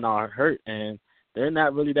linemen are hurt, and they're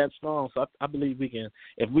not really that strong. So I believe we can,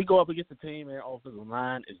 if we go up against a team and their offensive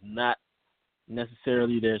line is not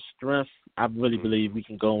necessarily their strength, I really believe we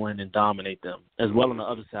can go in and dominate them. As well on the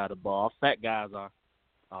other side of the ball, our fat guys are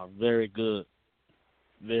very good.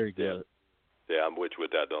 Very good. Yeah, I'm with you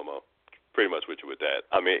with that, Domo. Pretty much with you with that.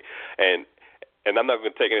 I mean, and I'm not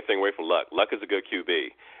going to take anything away from Luck. Luck is a good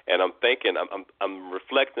QB, and I'm thinking, I'm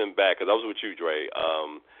reflecting back because I was with you, Dre.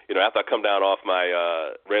 After I come down off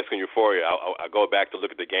my Redskin euphoria, I go back to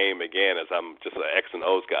look at the game again as I'm just an X and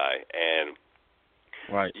O's guy, and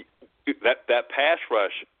right. That pass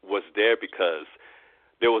rush was there because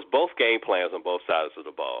there was both game plans on both sides of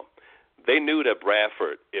the ball. They knew that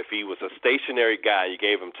Bradford, if he was a stationary guy, you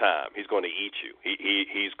gave him time, he's going to eat you.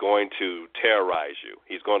 He's going to terrorize you.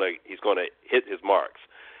 He's going to hit his marks.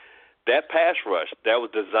 That pass rush that was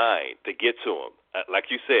designed to get to him, like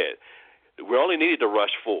you said, we only needed to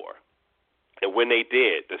rush 4, and when they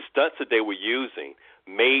did, the stunts that they were using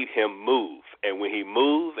made him move. And when he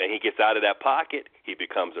moves and he gets out of that pocket, he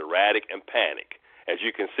becomes erratic and panic, as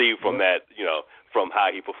you can see from that, from how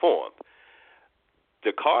he performed.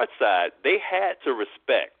 The Card side, they had to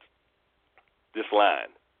respect this line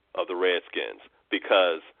of the Redskins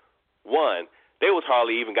because, one, they was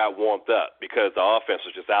hardly even got warmed up because the offense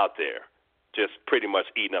was just out there, just pretty much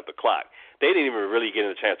eating up the clock. They didn't even really get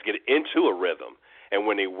a chance to get into a rhythm. And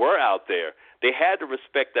when they were out there, they had to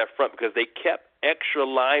respect that front because they kept extra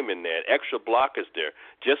linemen there, extra blockers there,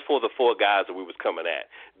 just for the 4 guys that we was coming at.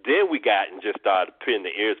 Then we got and just started pinning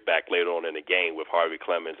the ears back later on in the game with Harvey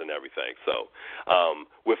Clemens and everything. So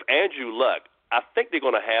with Andrew Luck, I think they're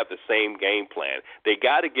going to have the same game plan. They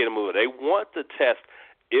got to get him moving. They want to test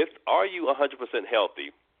are you 100%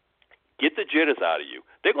 healthy? Get the jitters out of you.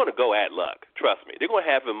 They're going to go at Luck. Trust me. They're going to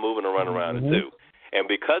have him moving and running around it too. And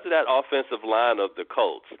because of that offensive line of the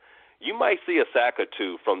Colts, you might see a sack or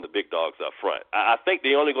two from the big dogs up front. I think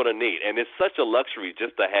they're only going to need, and it's such a luxury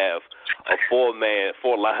just to have a four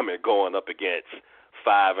lineman going up against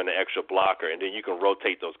 5 and an extra blocker, and then you can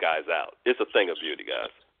rotate those guys out. It's a thing of beauty, guys.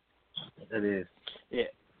 It is. Yeah,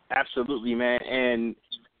 absolutely, man. And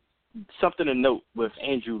something to note with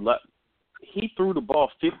Andrew Luck, he threw the ball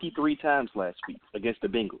 53 times last week against the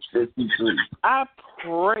Bengals. 53. I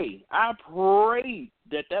pray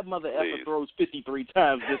that mother effer throws 53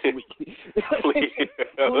 times this week.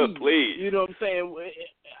 Please. You know what I'm saying?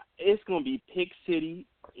 It's going to be pick city,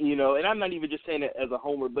 you know, and I'm not even just saying it as a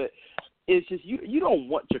homer, but it's just you don't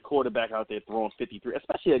want your quarterback out there throwing 53,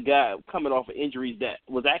 especially a guy coming off of injuries that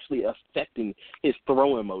was actually affecting his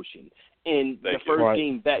throwing motion. And the first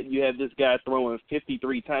game back, you have this guy throwing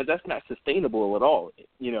 53 times. That's not sustainable at all,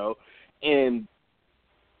 you know. And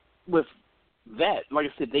with that, like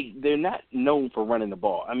I said, they're not known for running the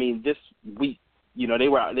ball. I mean, this week, you know, they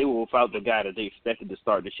were without the guy that they expected to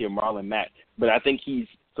start this year, Marlon Mack. But I think he's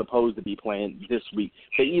supposed to be playing this week.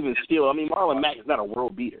 But even still, I mean, Marlon Mack is not a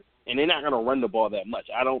world beater. And they're not going to run the ball that much.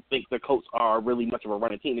 I don't think the Colts are really much of a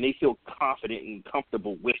running team, and they feel confident and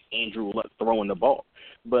comfortable with Andrew Luck throwing the ball.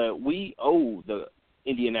 But we owe the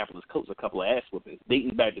Indianapolis Colts a couple of ass whoopings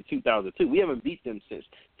dating back to 2002. We haven't beat them since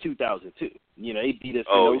 2002. You know, they beat us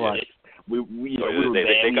in 06. We were bad.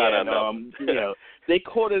 They got you know, they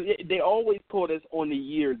caught us. They always caught us on the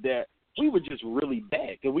year that we were just really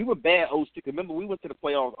bad. Because we were bad 06. Remember, we went to the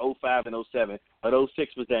playoffs 05 and 07, but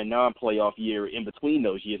 06 was that non-playoff year in between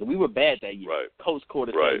those years. And we were bad that year. Right. Colts caught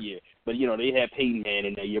us that year. But, you know, they had Peyton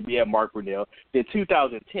Manning that year. We had Mark Brunell. Then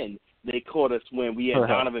 2010, they caught us when we had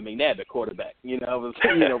Donovan McNabb at quarterback. You know, it was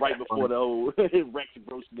right before the old Rex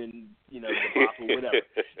Grossman, you know, debacle, whatever.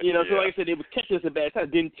 You know, so like I said, they would catch us at bad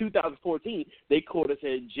times. Then 2014, they caught us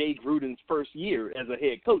at Jay Gruden's first year as a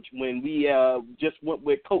head coach when we just went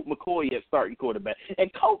with Colt McCoy at starting quarterback.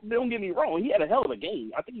 And Colt, don't get me wrong, he had a hell of a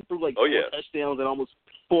game. I think he threw like 4 touchdowns and almost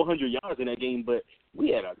 400 yards in that game, but we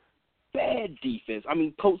had a bad defense. I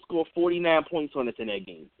mean, Colt scored 49 points on us in that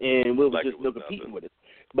game, and we were just still competing with us.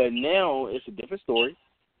 But now it's a different story.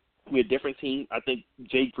 We're a different team. I think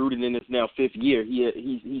Jay Gruden in his now 5th year,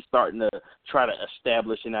 he's starting to try to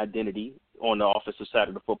establish an identity on the offensive side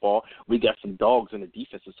of the football. We got some dogs on the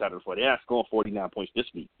defensive side of the football. They're not scoring 49 points this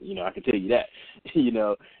week. You know, I can tell you that. You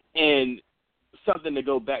know, and something to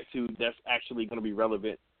go back to that's actually going to be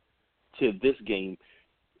relevant to this game.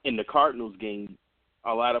 In the Cardinals game,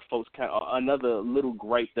 a lot of folks another little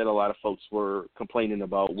gripe that a lot of folks were complaining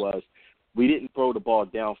about was we didn't throw the ball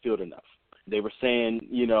downfield enough. They were saying,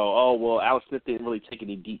 you know, oh, well, Alex Smith didn't really take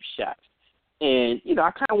any deep shots. And, you know,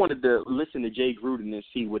 I kind of wanted to listen to Jay Gruden and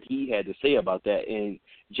see what he had to say about that. And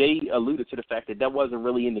Jay alluded to the fact that wasn't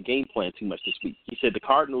really in the game plan too much this week. He said the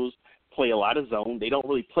Cardinals play a lot of zone. They don't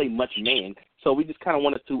really play much man. So we just kind of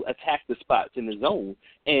wanted to attack the spots in the zone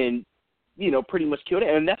and, you know, pretty much kill that.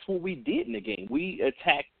 And that's what we did in the game. We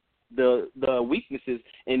attacked the weaknesses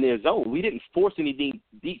in their zone. We didn't force anything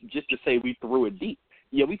deep just to say we threw it deep.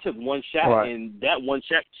 Yeah, we took one shot, and that one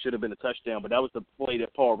shot should have been a touchdown, but that was the play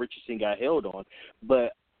that Paul Richardson got held on.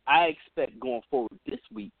 But I expect going forward this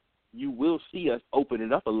week, you will see us open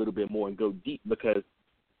it up a little bit more and go deep because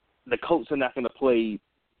the Colts are not going to play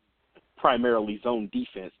primarily zone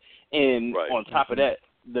defense. And on top of that,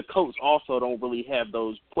 the Colts also don't really have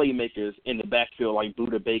those playmakers in the backfield like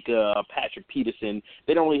Budda Baker, Patrick Peterson.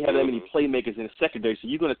 They don't really have that many playmakers in the secondary, so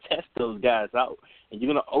you're going to test those guys out, and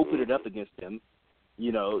you're going to open it up against them,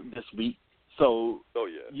 you know, this week. So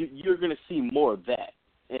you're going to see more of that.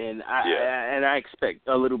 And I expect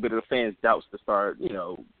a little bit of the fans' doubts to start, you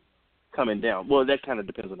know, coming down. Well, that kind of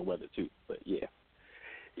depends on the weather too, but yeah.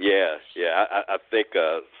 Yeah. I think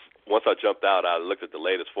once I jumped out, I looked at the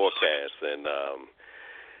latest forecast, and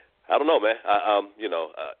I don't know, man.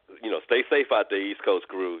 Stay safe out there, East Coast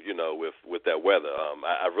crew. You know, with that weather.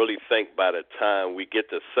 I really think by the time we get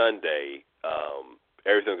to Sunday,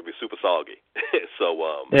 everything's gonna be super soggy. So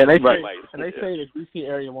they say the DC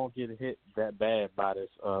area won't get hit that bad by this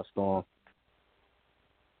storm.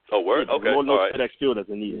 Oh, word? Okay, all right. FedEx Field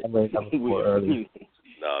doesn't need it. No,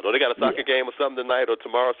 they got a soccer game or something tonight or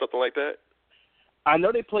tomorrow, something like that. I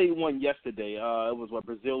know they played one yesterday. It was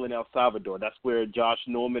Brazil and El Salvador. That's where Josh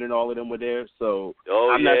Norman and all of them were there. So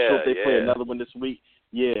I'm not sure if they play another one this week.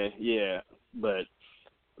 Yeah. But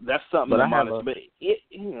that's something to monitor. But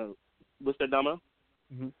what's that, Domino?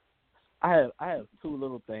 Mm-hmm. I have two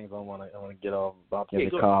little things I want to get off about the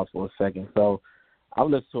Cubs for a second. So I've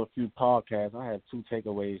listened to a few podcasts. I have two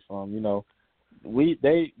takeaways from, you know,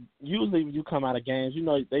 they usually when you come out of games, you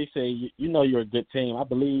know, they say you know you're a good team. I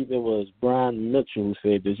believe it was Brian Mitchell who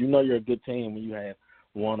said this. You know you're a good team when you have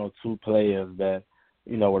one or two players that,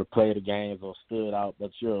 would have played the games or stood out,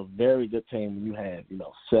 but you're a very good team when you have,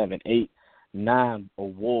 7, 8, 9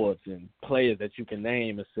 awards and players that you can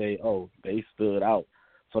name and say, oh, they stood out.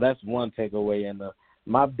 So that's one takeaway. And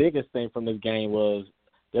my biggest thing from this game was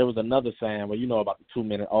there was another sign where about the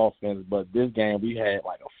 2-minute offense, but this game we had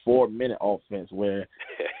like a 4-minute offense where,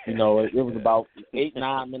 it was about 8,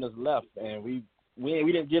 9 minutes left, and we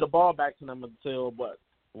didn't get a ball back to them until,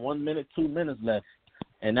 1 minute, 2 minutes left.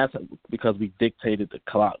 And that's because we dictated the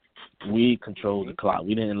clock. We controlled the clock.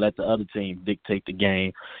 We didn't let the other team dictate the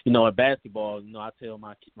game. In basketball, I tell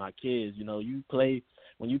my kids,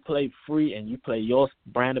 when you play free and you play your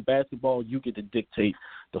brand of basketball, you get to dictate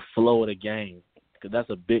the flow of the game. Because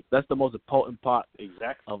that's the most important part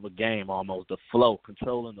of a game almost, the flow,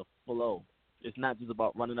 controlling the flow. It's not just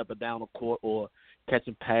about running up and down the court or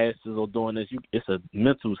catching passes or doing this. It's a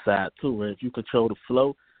mental side too, where if you control the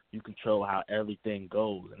flow, you control how everything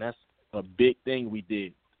goes. And that's a big thing we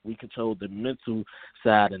did. We controlled the mental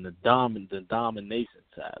side and the domination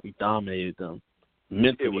side. We dominated them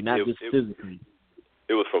mentally, not just physically.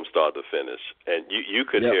 It was from start to finish. And you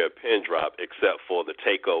could hear a pin drop except for the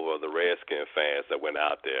takeover of the Redskins fans that went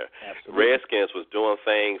out there. Absolutely. Redskins was doing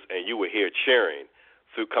things, and you would hear cheering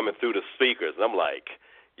coming through the speakers. And I'm like,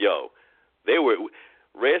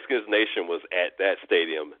 Redskins Nation was at that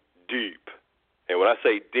stadium deep. And when I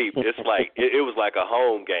say deep, it's like it was like a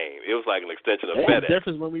home game. It was like an extension of FedEx. It's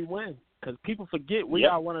different when we win because people forget we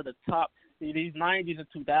are one of the top. See, these 90s and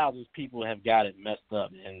 2000s, people have got it messed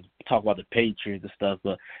up and talk about the Patriots and stuff,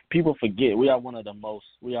 but people forget we are one of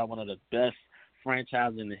the best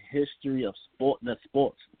franchises in the history of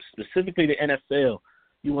sports, specifically the NFL.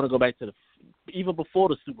 You want to go back to even before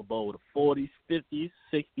the Super Bowl, the 40s, 50s,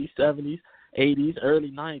 60s, 70s, 80s,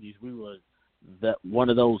 early 90s. We were one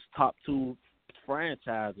of those top 2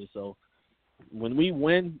 franchises. So when we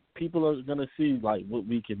win, people are gonna see like what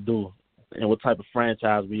we can do and what type of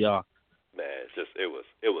franchise we are. Man, it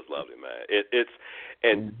was lovely, man.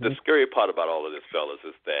 And the scary part about all of this, fellas,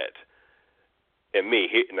 is that, and me,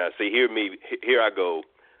 here I go,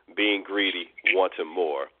 being greedy, wanting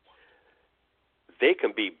more. They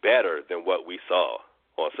can be better than what we saw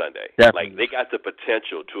on Sunday. Definitely. Like they got the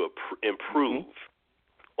potential to improve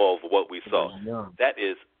of what we saw. Yeah. That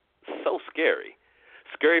is so scary.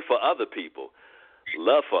 Scary for other people,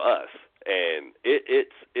 love for us, and it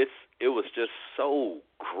was just so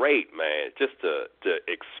great, man, just to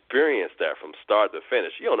experience that from start to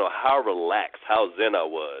finish. You don't know how relaxed, how zen I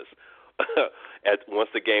was once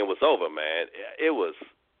the game was over, man. It was.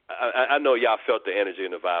 I know y'all felt the energy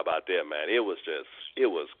and the vibe out there, man. It was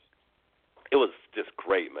just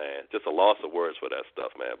great, man. Just a loss of words for that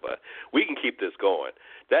stuff, man. But we can keep this going.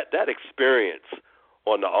 That experience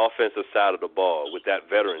on the offensive side of the ball with that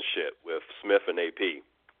veteranship with Smith and AP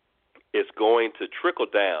is going to trickle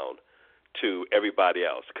down to everybody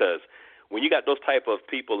else. Because when you got those type of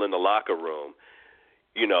people in the locker room,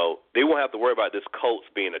 they won't have to worry about this Colts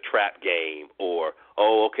being a trap game or,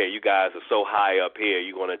 oh, okay, you guys are so high up here,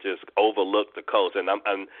 you're going to just overlook the Colts. And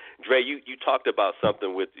Dre, you talked about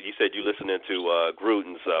something you said you listened to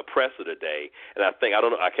Gruden's presser today, and I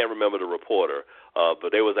can't remember the reporter,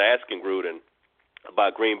 but they was asking Gruden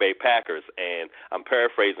about Green Bay Packers, and I'm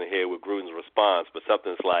paraphrasing here with Gruden's response, but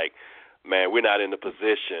something's like, man, we're not in the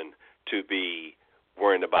position to be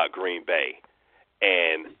worrying about Green Bay.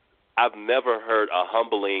 And I've never heard a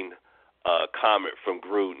humbling comment from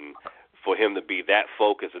Gruden for him to be that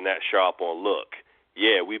focused and that sharp on look.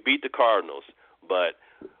 Yeah, we beat the Cardinals, but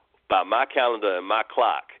by my calendar and my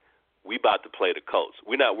clock, we about to play the Colts.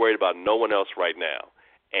 We're not worried about no one else right now.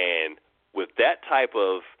 And with that type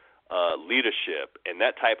of leadership and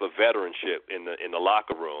that type of veteranship in the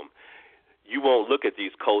locker room, you won't look at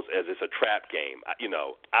these Colts as it's a trap game.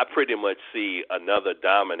 I pretty much see another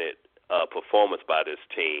dominant performance by this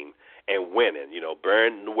team and winning,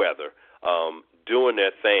 bearing the weather, doing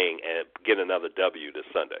their thing and getting another W this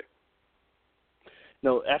Sunday.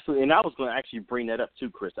 No, absolutely, and I was going to actually bring that up too,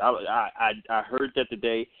 Chris. I heard that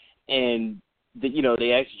today, and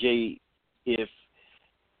they asked Jay if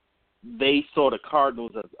they saw the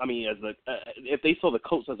Cardinals if they saw the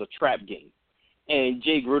Colts as a trap game. And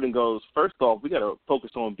Jay Gruden goes, first off, we got to focus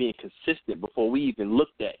on being consistent before we even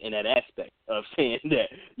looked at in that aspect of saying that,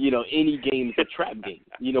 any game is a trap game.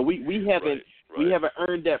 We haven't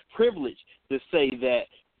earned that privilege to say that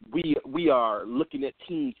we are looking at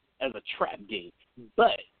teams as a trap game,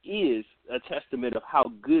 but is a testament of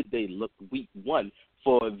how good they looked week one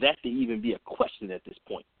for that to even be a question at this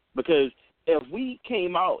point. Because if we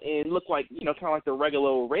came out and looked like, kind of like the regular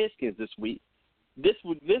old Redskins this week, this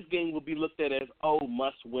game will be looked at as,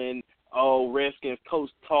 must win, Redskins coach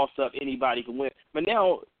toss up, anybody can win. But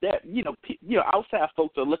now that outside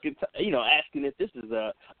folks are looking, asking if this is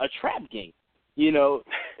a trap game,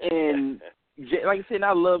 and like I said,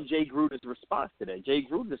 I love Jay Gruden's response to that. Jay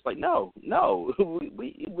Gruden is like, no,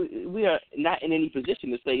 we are not in any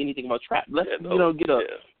position to say anything about trap. Let's get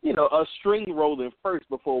a string rolling first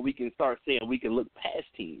before we can start saying we can look past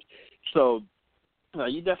teams. So. No,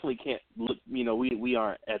 you definitely can't look. We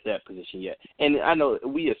aren't at that position yet. And I know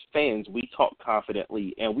we as fans, we talk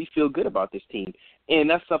confidently and we feel good about this team. And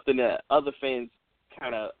that's something that other fans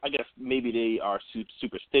kind of, I guess maybe they are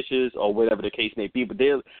superstitious or whatever the case may be. But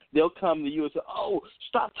they'll come to you and say, "Oh,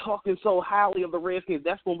 stop talking so highly of the Redskins.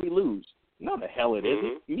 That's when we lose." No, the hell it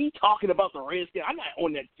isn't. Me talking about the Redskins, I'm not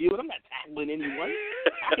on that field. I'm not tackling anyone.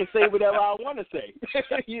 I can say whatever I want to say.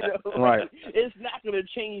 Right. It's not going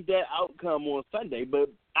to change that outcome on Sunday, but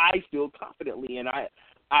I feel confidently, and I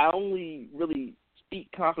only really speak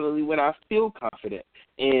confidently when I feel confident.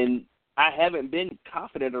 And I haven't been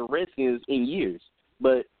confident of the Redskins in years.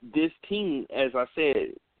 But this team, as I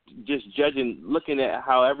said, just looking at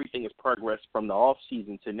how everything has progressed from the off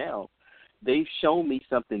season to now, they've shown me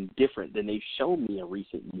something different than they've shown me in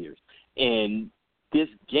recent years. And this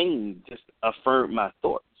game just affirmed my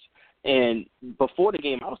thoughts. And before the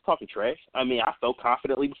game, I was talking trash. I mean, I felt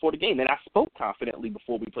confidently before the game, and I spoke confidently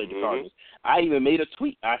before we played the Cardinals. I even made a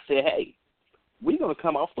tweet. I said, hey, we're going to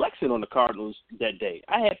come out flexing on the Cardinals that day.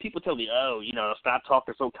 I had people tell me, stop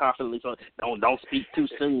talking so confidently, so don't speak too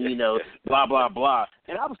soon, blah, blah, blah.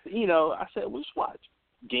 And I was, I said, well, just watch.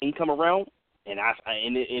 Game come around. And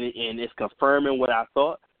it's confirming what I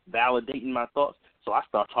thought, validating my thoughts. So I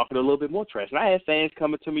start talking a little bit more trash. And I had fans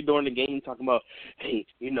coming to me during the game talking about, hey,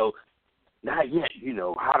 not yet,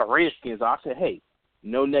 how the Redskins are. I said, hey,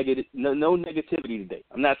 no negativity today.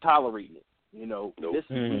 I'm not tolerating it. This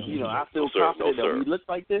is, I feel confident that we look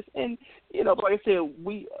like this. And, like I said,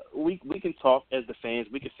 we can talk as the fans.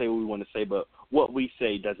 We can say what we want to say, but what we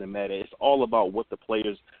say doesn't matter. It's all about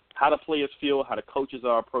how the players feel, how the coaches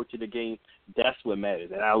are approaching the game. That's what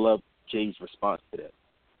matters. And I love Jay's response to that.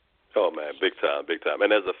 Oh, man, big time.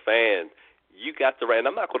 And as a fan, you got the right, and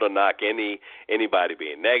I'm not going to knock anybody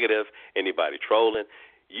being negative, anybody trolling.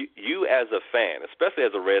 You as a fan, especially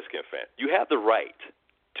as a Redskin fan, you have the right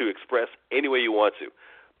to express any way you want to.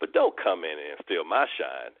 But don't come in and steal my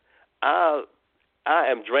shine. I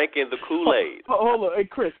am drinking the Kool-Aid. Hold on. Hey,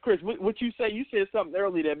 Chris, what you say? You said something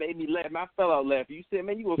earlier that made me laugh. I fell out laughing. You said,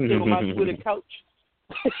 man, you going to sit on my Twitter couch?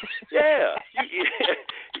 Yeah.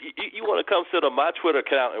 You want to come sit on my Twitter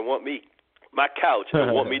account and want me, my couch,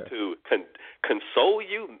 and want me to console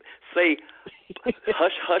you? Say,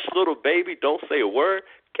 hush, hush, little baby, don't say a word?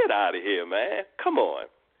 Get out of here, man. Come on.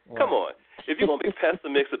 Wow. Come on. If you're going to be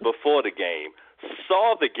pessimistic before the game,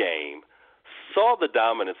 saw the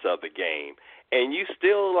dominance of the game, and you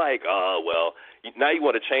still like, now you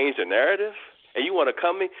want to change the narrative? And you want to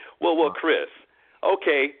come in? Well, Chris,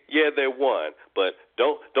 okay, yeah, they won, but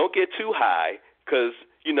don't get too high because,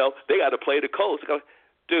 they got to play the Colts.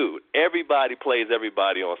 Dude, everybody plays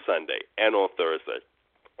everybody on Sunday and on Thursday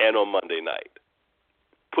and on Monday night.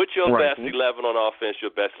 Put your best 11 on offense,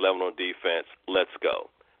 your best 11 on defense. Let's go.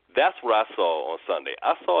 That's what I saw on Sunday.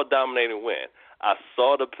 I saw a dominating win. I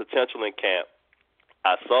saw the potential in camp.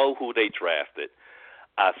 I saw who they drafted.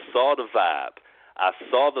 I saw the vibe. I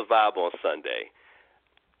saw the vibe on Sunday.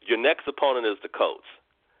 Your next opponent is the Colts.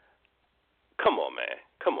 Come on, man.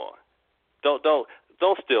 Come on.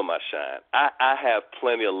 Don't steal my shine. I have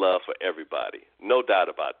plenty of love for everybody. No doubt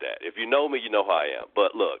about that. If you know me, you know how I am.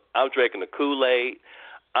 But look, I'm drinking the Kool-Aid.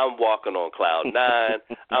 I'm walking on cloud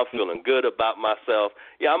 9. I'm feeling good about myself.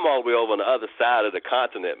 Yeah, I'm all the way over on the other side of the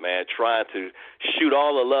continent, man, trying to shoot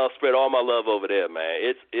all the love, spread all my love over there, man.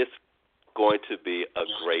 It's going to be a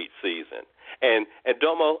great season. And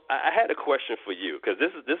Domo, I had a question for you because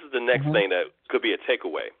this is the next thing that could be a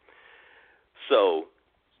takeaway. So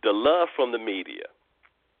the love from the media,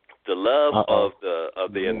 the love of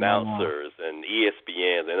the announcers and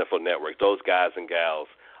ESPN, the NFL Network, those guys and gals.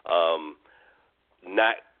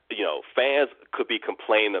 Fans could be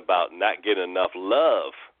complaining about not getting enough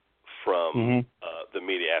love from the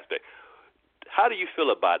media aspect. How do you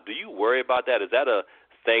feel about it? Do you worry about that? Is that a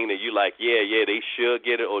thing that you like, yeah, they should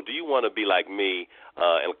get it? Or do you want to be like me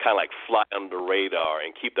and kind of like fly under the radar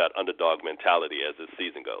and keep that underdog mentality as the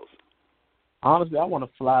season goes? Honestly, I want to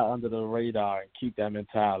fly under the radar and keep that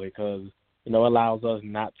mentality because, it allows us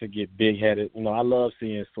not to get big-headed. I love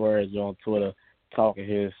seeing Swearinger on Twitter talking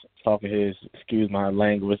his, excuse my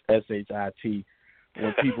language, shit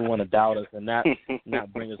when people want to doubt us and not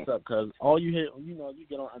bring us up, because all you hear, you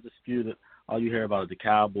get on Undisputed, all you hear about is the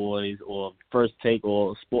Cowboys or First Take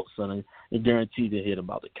or Sports Center. You're guaranteed to hear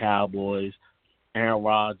about the Cowboys, Aaron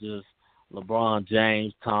Rodgers, LeBron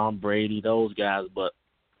James, Tom Brady, those guys. But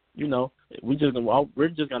we're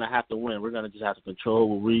just gonna have to win. We're gonna just have to control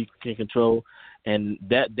what we can control, and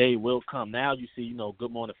that day will come. Now you see,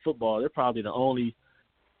 Good Morning Football. They're probably the only,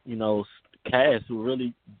 cast who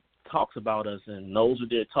really talks about us and knows what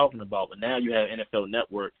they're talking about. But now you have NFL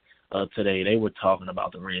Network today. They were talking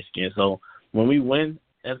about the Redskins. So when we win,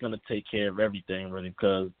 that's gonna take care of everything really,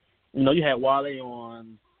 because you had Wale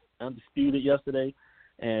on Undisputed yesterday.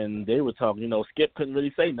 And they were talking, Skip couldn't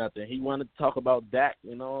really say nothing. He wanted to talk about Dak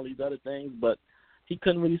and all these other things, but he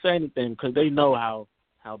couldn't really say anything because they know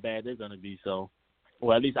how bad they're going to be. So,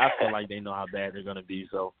 well, at least I feel like they know how bad they're going to be.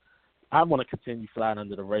 So I want to continue flying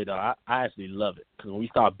under the radar. I actually love it, because when we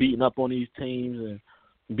start beating up on these teams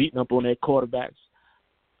and beating up on their quarterbacks,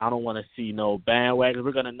 I don't want to see no bandwagons.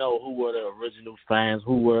 We're going to know who were the original fans,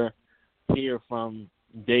 who were here from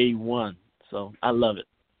day one. So I love it.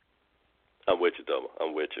 I'm with you, Doma.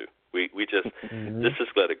 I'm with you. We just let's just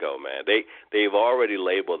let it go, man. They've already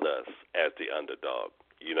labeled us as the underdog.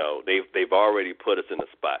 They've already put us in the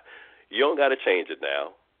spot. You don't got to change it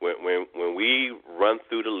now. When we run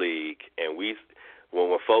through the league and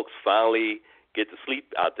when folks finally get the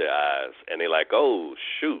sleep out their eyes and they're like, oh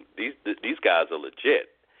shoot, these guys are legit,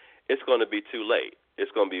 it's going to be too late.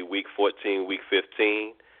 It's going to be week 14, week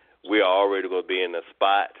 15. We're already going to be in the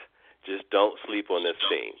spot. Just don't sleep on this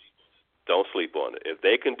team. Don't sleep on it. If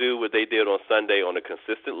they can do what they did on Sunday on a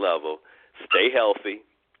consistent level, stay healthy,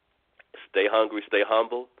 stay hungry, stay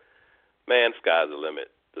humble, man, sky's the limit.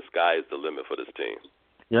 The sky is the limit for this team.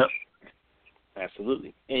 Yep.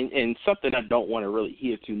 Absolutely. And something I don't want to really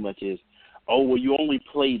hear too much is, oh, well, you only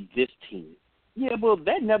played this team. Yeah, well,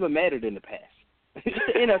 that never mattered in the past.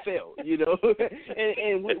 NFL,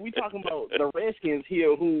 and we talking about the Redskins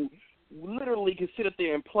here, who literally can sit up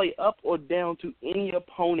there and play up or down to any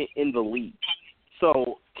opponent in the league.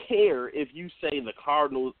 So care if you say the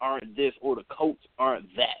Cardinals aren't this or the Colts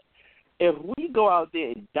aren't that. If we go out there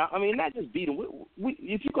and not just beat them,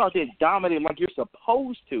 if you go out there and dominate them like you're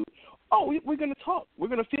supposed to, we're going to talk. We're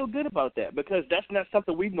going to feel good about that, because that's not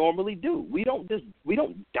something we normally do. We don't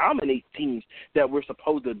dominate teams that we're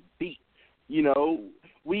supposed to beat.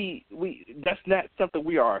 We that's not something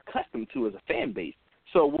we are accustomed to as a fan base.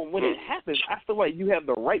 So when it happens, I feel like you have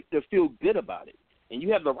the right to feel good about it, and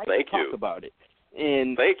you have the right to talk about it.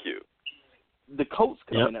 And thank you. The Colts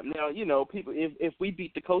coming up now. People, if we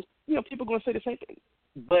beat the Colts, people are going to say the same thing.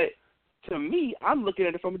 But to me, I'm looking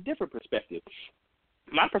at it from a different perspective.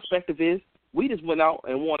 My perspective is we just went out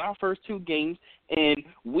and won our first 2 games, and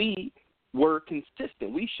we were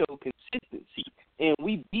consistent. We showed consistency, and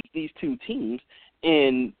we beat these 2 teams.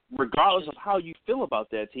 And regardless of how you feel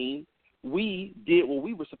about that team, we did what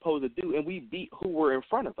we were supposed to do, and we beat who were in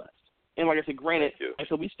front of us. And like I said, granted,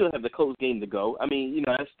 we still have the Colts game to go. I mean,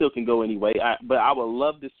 that still can go anyway. But I would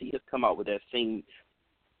love to see us come out with that same,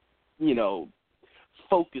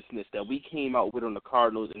 focusedness that we came out with on the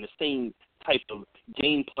Cardinals, and the same type of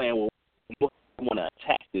game plan where we want to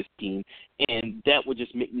attack this team. And that would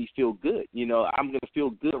just make me feel good. I'm going to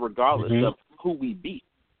feel good regardless of who we beat.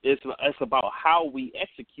 It's about how we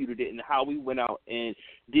executed it and how we went out and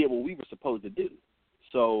did what we were supposed to do.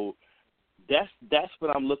 So that's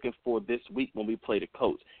what I'm looking for this week when we play the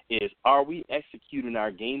Colts, is are we executing our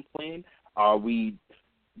game plan? Are we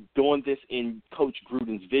doing this in Coach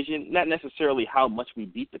Gruden's vision? Not necessarily how much we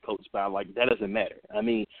beat the Colts by, that doesn't matter. I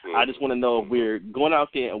mean, I just want to know if we're going out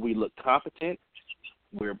there and we look competent,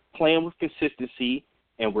 we're playing with consistency,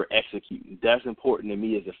 and we're executing. That's important to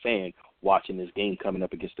me as a fan watching this game coming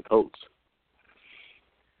up against the Colts.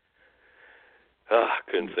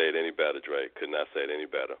 Couldn't say it any better, Dre. Could not say it any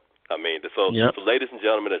better. I mean, so ladies and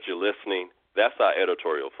gentlemen that you're listening, that's our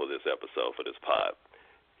editorial for this episode, for this pod.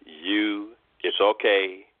 It's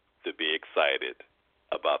okay to be excited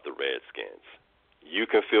about the Redskins. You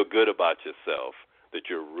can feel good about yourself that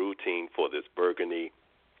you're rooting for this burgundy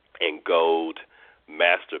and gold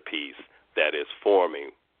masterpiece that is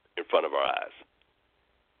forming in front of our eyes.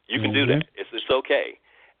 You can do that. It's okay.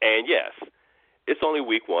 And yes, it's only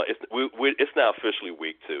week 1. It's now officially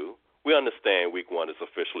week 2. We understand week 1 is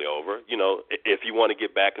officially over. If you want to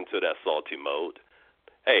get back into that salty mode,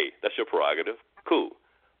 hey, that's your prerogative. Cool.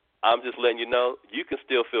 I'm just letting you know you can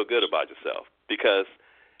still feel good about yourself, because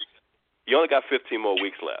you only got 15 more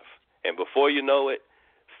weeks left. And before you know it,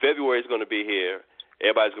 February is going to be here.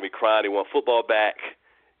 Everybody's going to be crying. They want football back.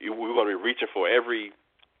 We're going to be reaching for every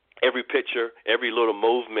every picture, every little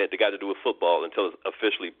movement that got to do with football until it's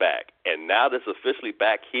officially back. And now that it's officially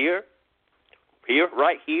back here,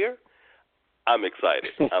 right here, I'm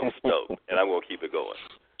excited. I'm stoked, and I'm going to keep it going.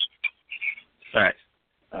 Right.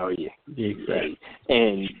 Oh, yeah. Be excited.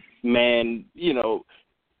 And, man, you know,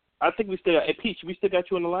 I think we still – hey, Peach, we still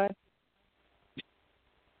got you on the line?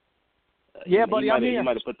 Yeah, buddy, I'm here. You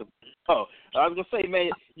might have put the – oh, I was going to say,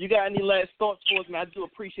 man, you got any last thoughts for us, man? I do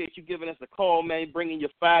appreciate you giving us a call, man, bringing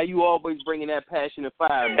your fire. You always bringing that passion and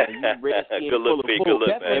fire, man. You Redskin Good look, Pete. Good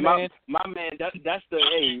look, man. My man, that's the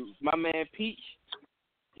 – hey, my man Peach,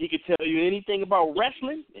 he could tell you anything about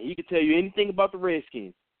wrestling, and he could tell you anything about the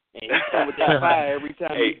Redskins. And he come with that fire every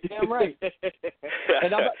time. Hey, damn right.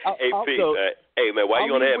 And hey, Pete, hey, man, while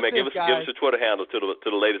you on ahead, man, give us your Twitter handle to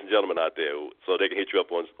the ladies and gentlemen out there so they can hit you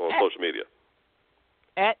up on social media.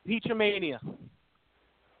 At Peachamania.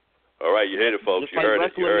 All right, you heard it, folks. Just you heard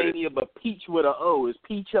it. You heard it. But Peach with an O is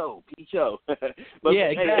Peacho. But yeah,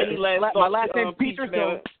 hey, exactly. My last name's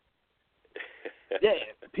Peterson. Yeah,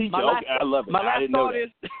 Peach. Okay, I love it. I didn't know that.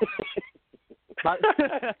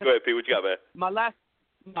 Go ahead, Pete. What you got, man?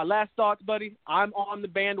 My last thoughts, buddy. I'm on the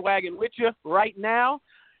bandwagon with you right now,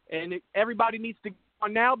 and everybody needs to go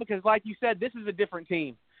on now because, like you said, this is a different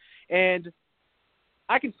team, and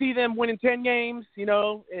I can see them winning 10 games, you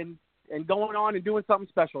know, and going on and doing something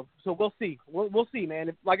special. So we'll see. We'll see,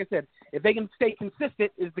 man. Like I said, if they can stay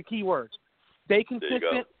consistent is the key word. Stay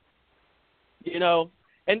consistent. You know.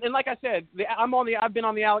 And like I said, I've been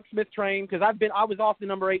on the Alex Smith train because I was off the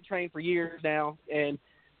number 8 train for years now, and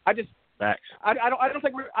I just I don't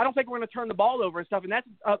think we're going to turn the ball over and stuff, and that's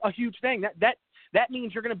a huge thing. That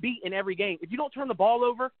means you're going to be in every game. If you don't turn the ball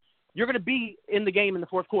over, you're going to be in the game in the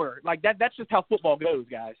fourth quarter. Like that's just how football goes,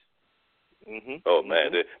 guys. Mm-hmm. Oh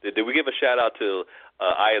man, did we give a shout out to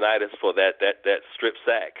Ioannidis for that strip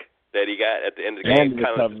sack that he got at the end of the game?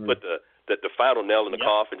 Kind of put the final nail in the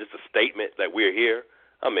coffin, just a statement that we're here.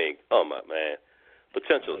 I mean, oh my man,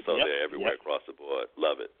 potential is so there everywhere across the board.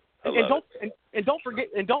 Love it. And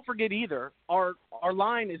don't forget either. Our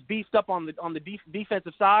line is beefed up on the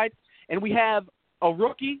defensive side, and we have a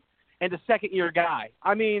rookie and a second-year guy.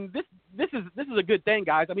 I mean, this is a good thing,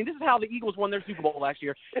 guys. I mean, this is how the Eagles won their Super Bowl last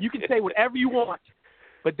year. You can say whatever you want,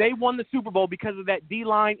 but they won the Super Bowl because of that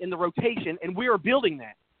D-line and the rotation, and we are building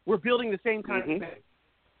that. We're building the same kind of thing.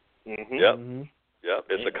 Mm-hmm. Yep. Mm-hmm.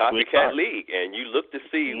 Yep, it's a copycat league, and you look to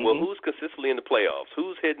see well who's consistently in the playoffs,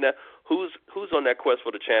 who's hitting that, who's on that quest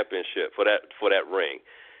for the championship, for that ring.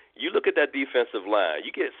 You look at that defensive line,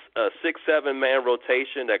 you get a 6-7 man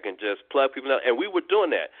rotation that can just plug people out, and we were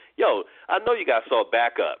doing that. Yo, I know you guys saw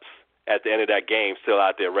backups at the end of that game still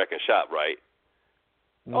out there wrecking shop, right?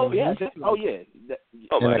 Oh yeah, oh yeah.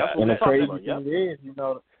 And the crazy thing is, you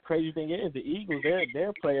know, crazy thing is the Eagles,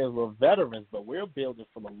 their players were veterans, but we're building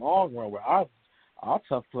for the long run. Where our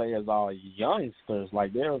tough players are youngsters,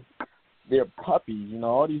 like they're puppies. You know,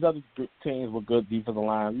 all these other teams with good defensive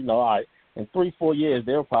line. You know, all right, in 3-4 years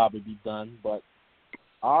they'll probably be done, but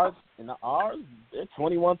ours, they're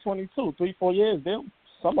 21, 22. 3-4 years,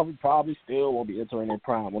 some of them probably still won't be entering their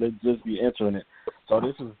prime, or they'll just be entering it. So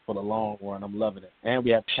this is for the long run. I'm loving it, and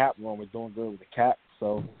we have cap run. We're doing good with the cap,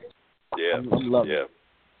 so I'm loving it.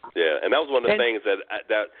 Yeah, and that was one of the things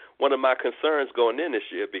that one of my concerns going in this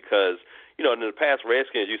year because, you know, in the past,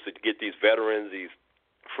 Redskins used to get these veterans, these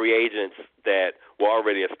free agents that were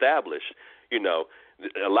already established. You know,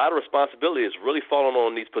 a lot of responsibility is really falling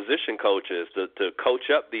on these position coaches to coach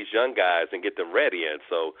up these young guys and get them ready. And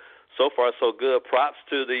so far, so good. Props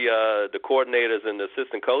to the coordinators and the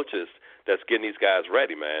assistant coaches that's getting these guys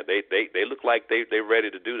ready, man. They look like they're ready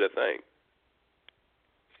to do their thing.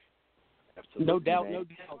 Absolutely, no doubt.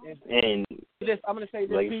 And I'm going to say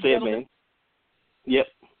this, like you said, man. Yep.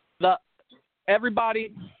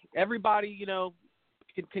 Everybody, you know,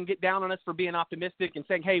 can get down on us for being optimistic and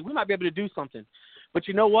saying, hey, we might be able to do something. But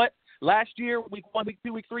you know what? Last year, week 1, week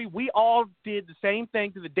 2, week 3, we all did the same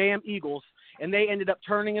thing to the damn Eagles, and they ended up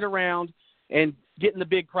turning it around and getting the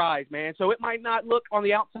big prize, man. So it might not look on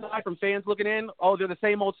the outside from fans looking in, oh, they're the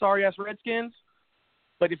same old sorry-ass Redskins.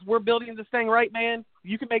 But if we're building this thing right, man,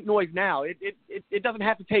 you can make noise now. It doesn't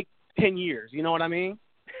have to take 10 years. You know what I mean?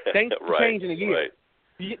 Things can change in a year. Right.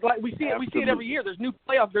 Like we see it every year. There's new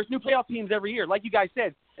playoff teams every year. Like you guys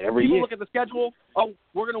said, every people year. Look at the schedule. Oh,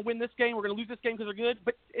 we're going to win this game. We're going to lose this game because they're good.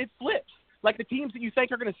 But it flips. Like the teams that you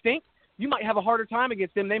think are going to stink, you might have a harder time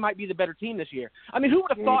against them. They might be the better team this year. I mean, who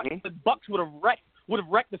would have thought the Bucs would have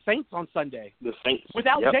wrecked the Saints on Sunday? The Saints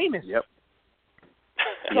without Jameis. Yep.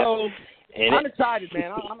 So I'm excited,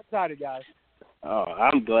 man. I'm excited, guys. Oh,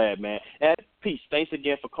 I'm glad, man. And peace. Thanks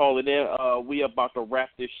again for calling in. We about to wrap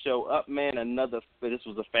this show up, man. This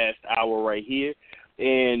was a fast hour right here.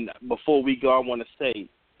 And before we go, I want to say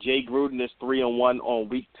Jay Gruden is 3-1 on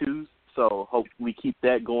week 2. So hope we keep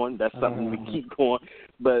that going. That's something we keep going.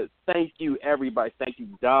 But thank you, everybody. Thank you,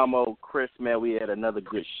 Damo, Chris, man. We had another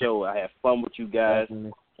good show. I had fun with you guys.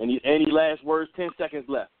 Any last words? 10 seconds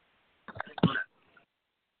left.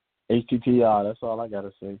 HTTR, that's all I got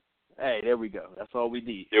to say. Hey, there we go. That's all we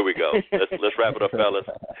need. Here we go. Let's wrap it up, fellas.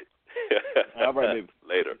 All right, baby.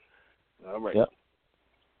 Later. All right. Yep.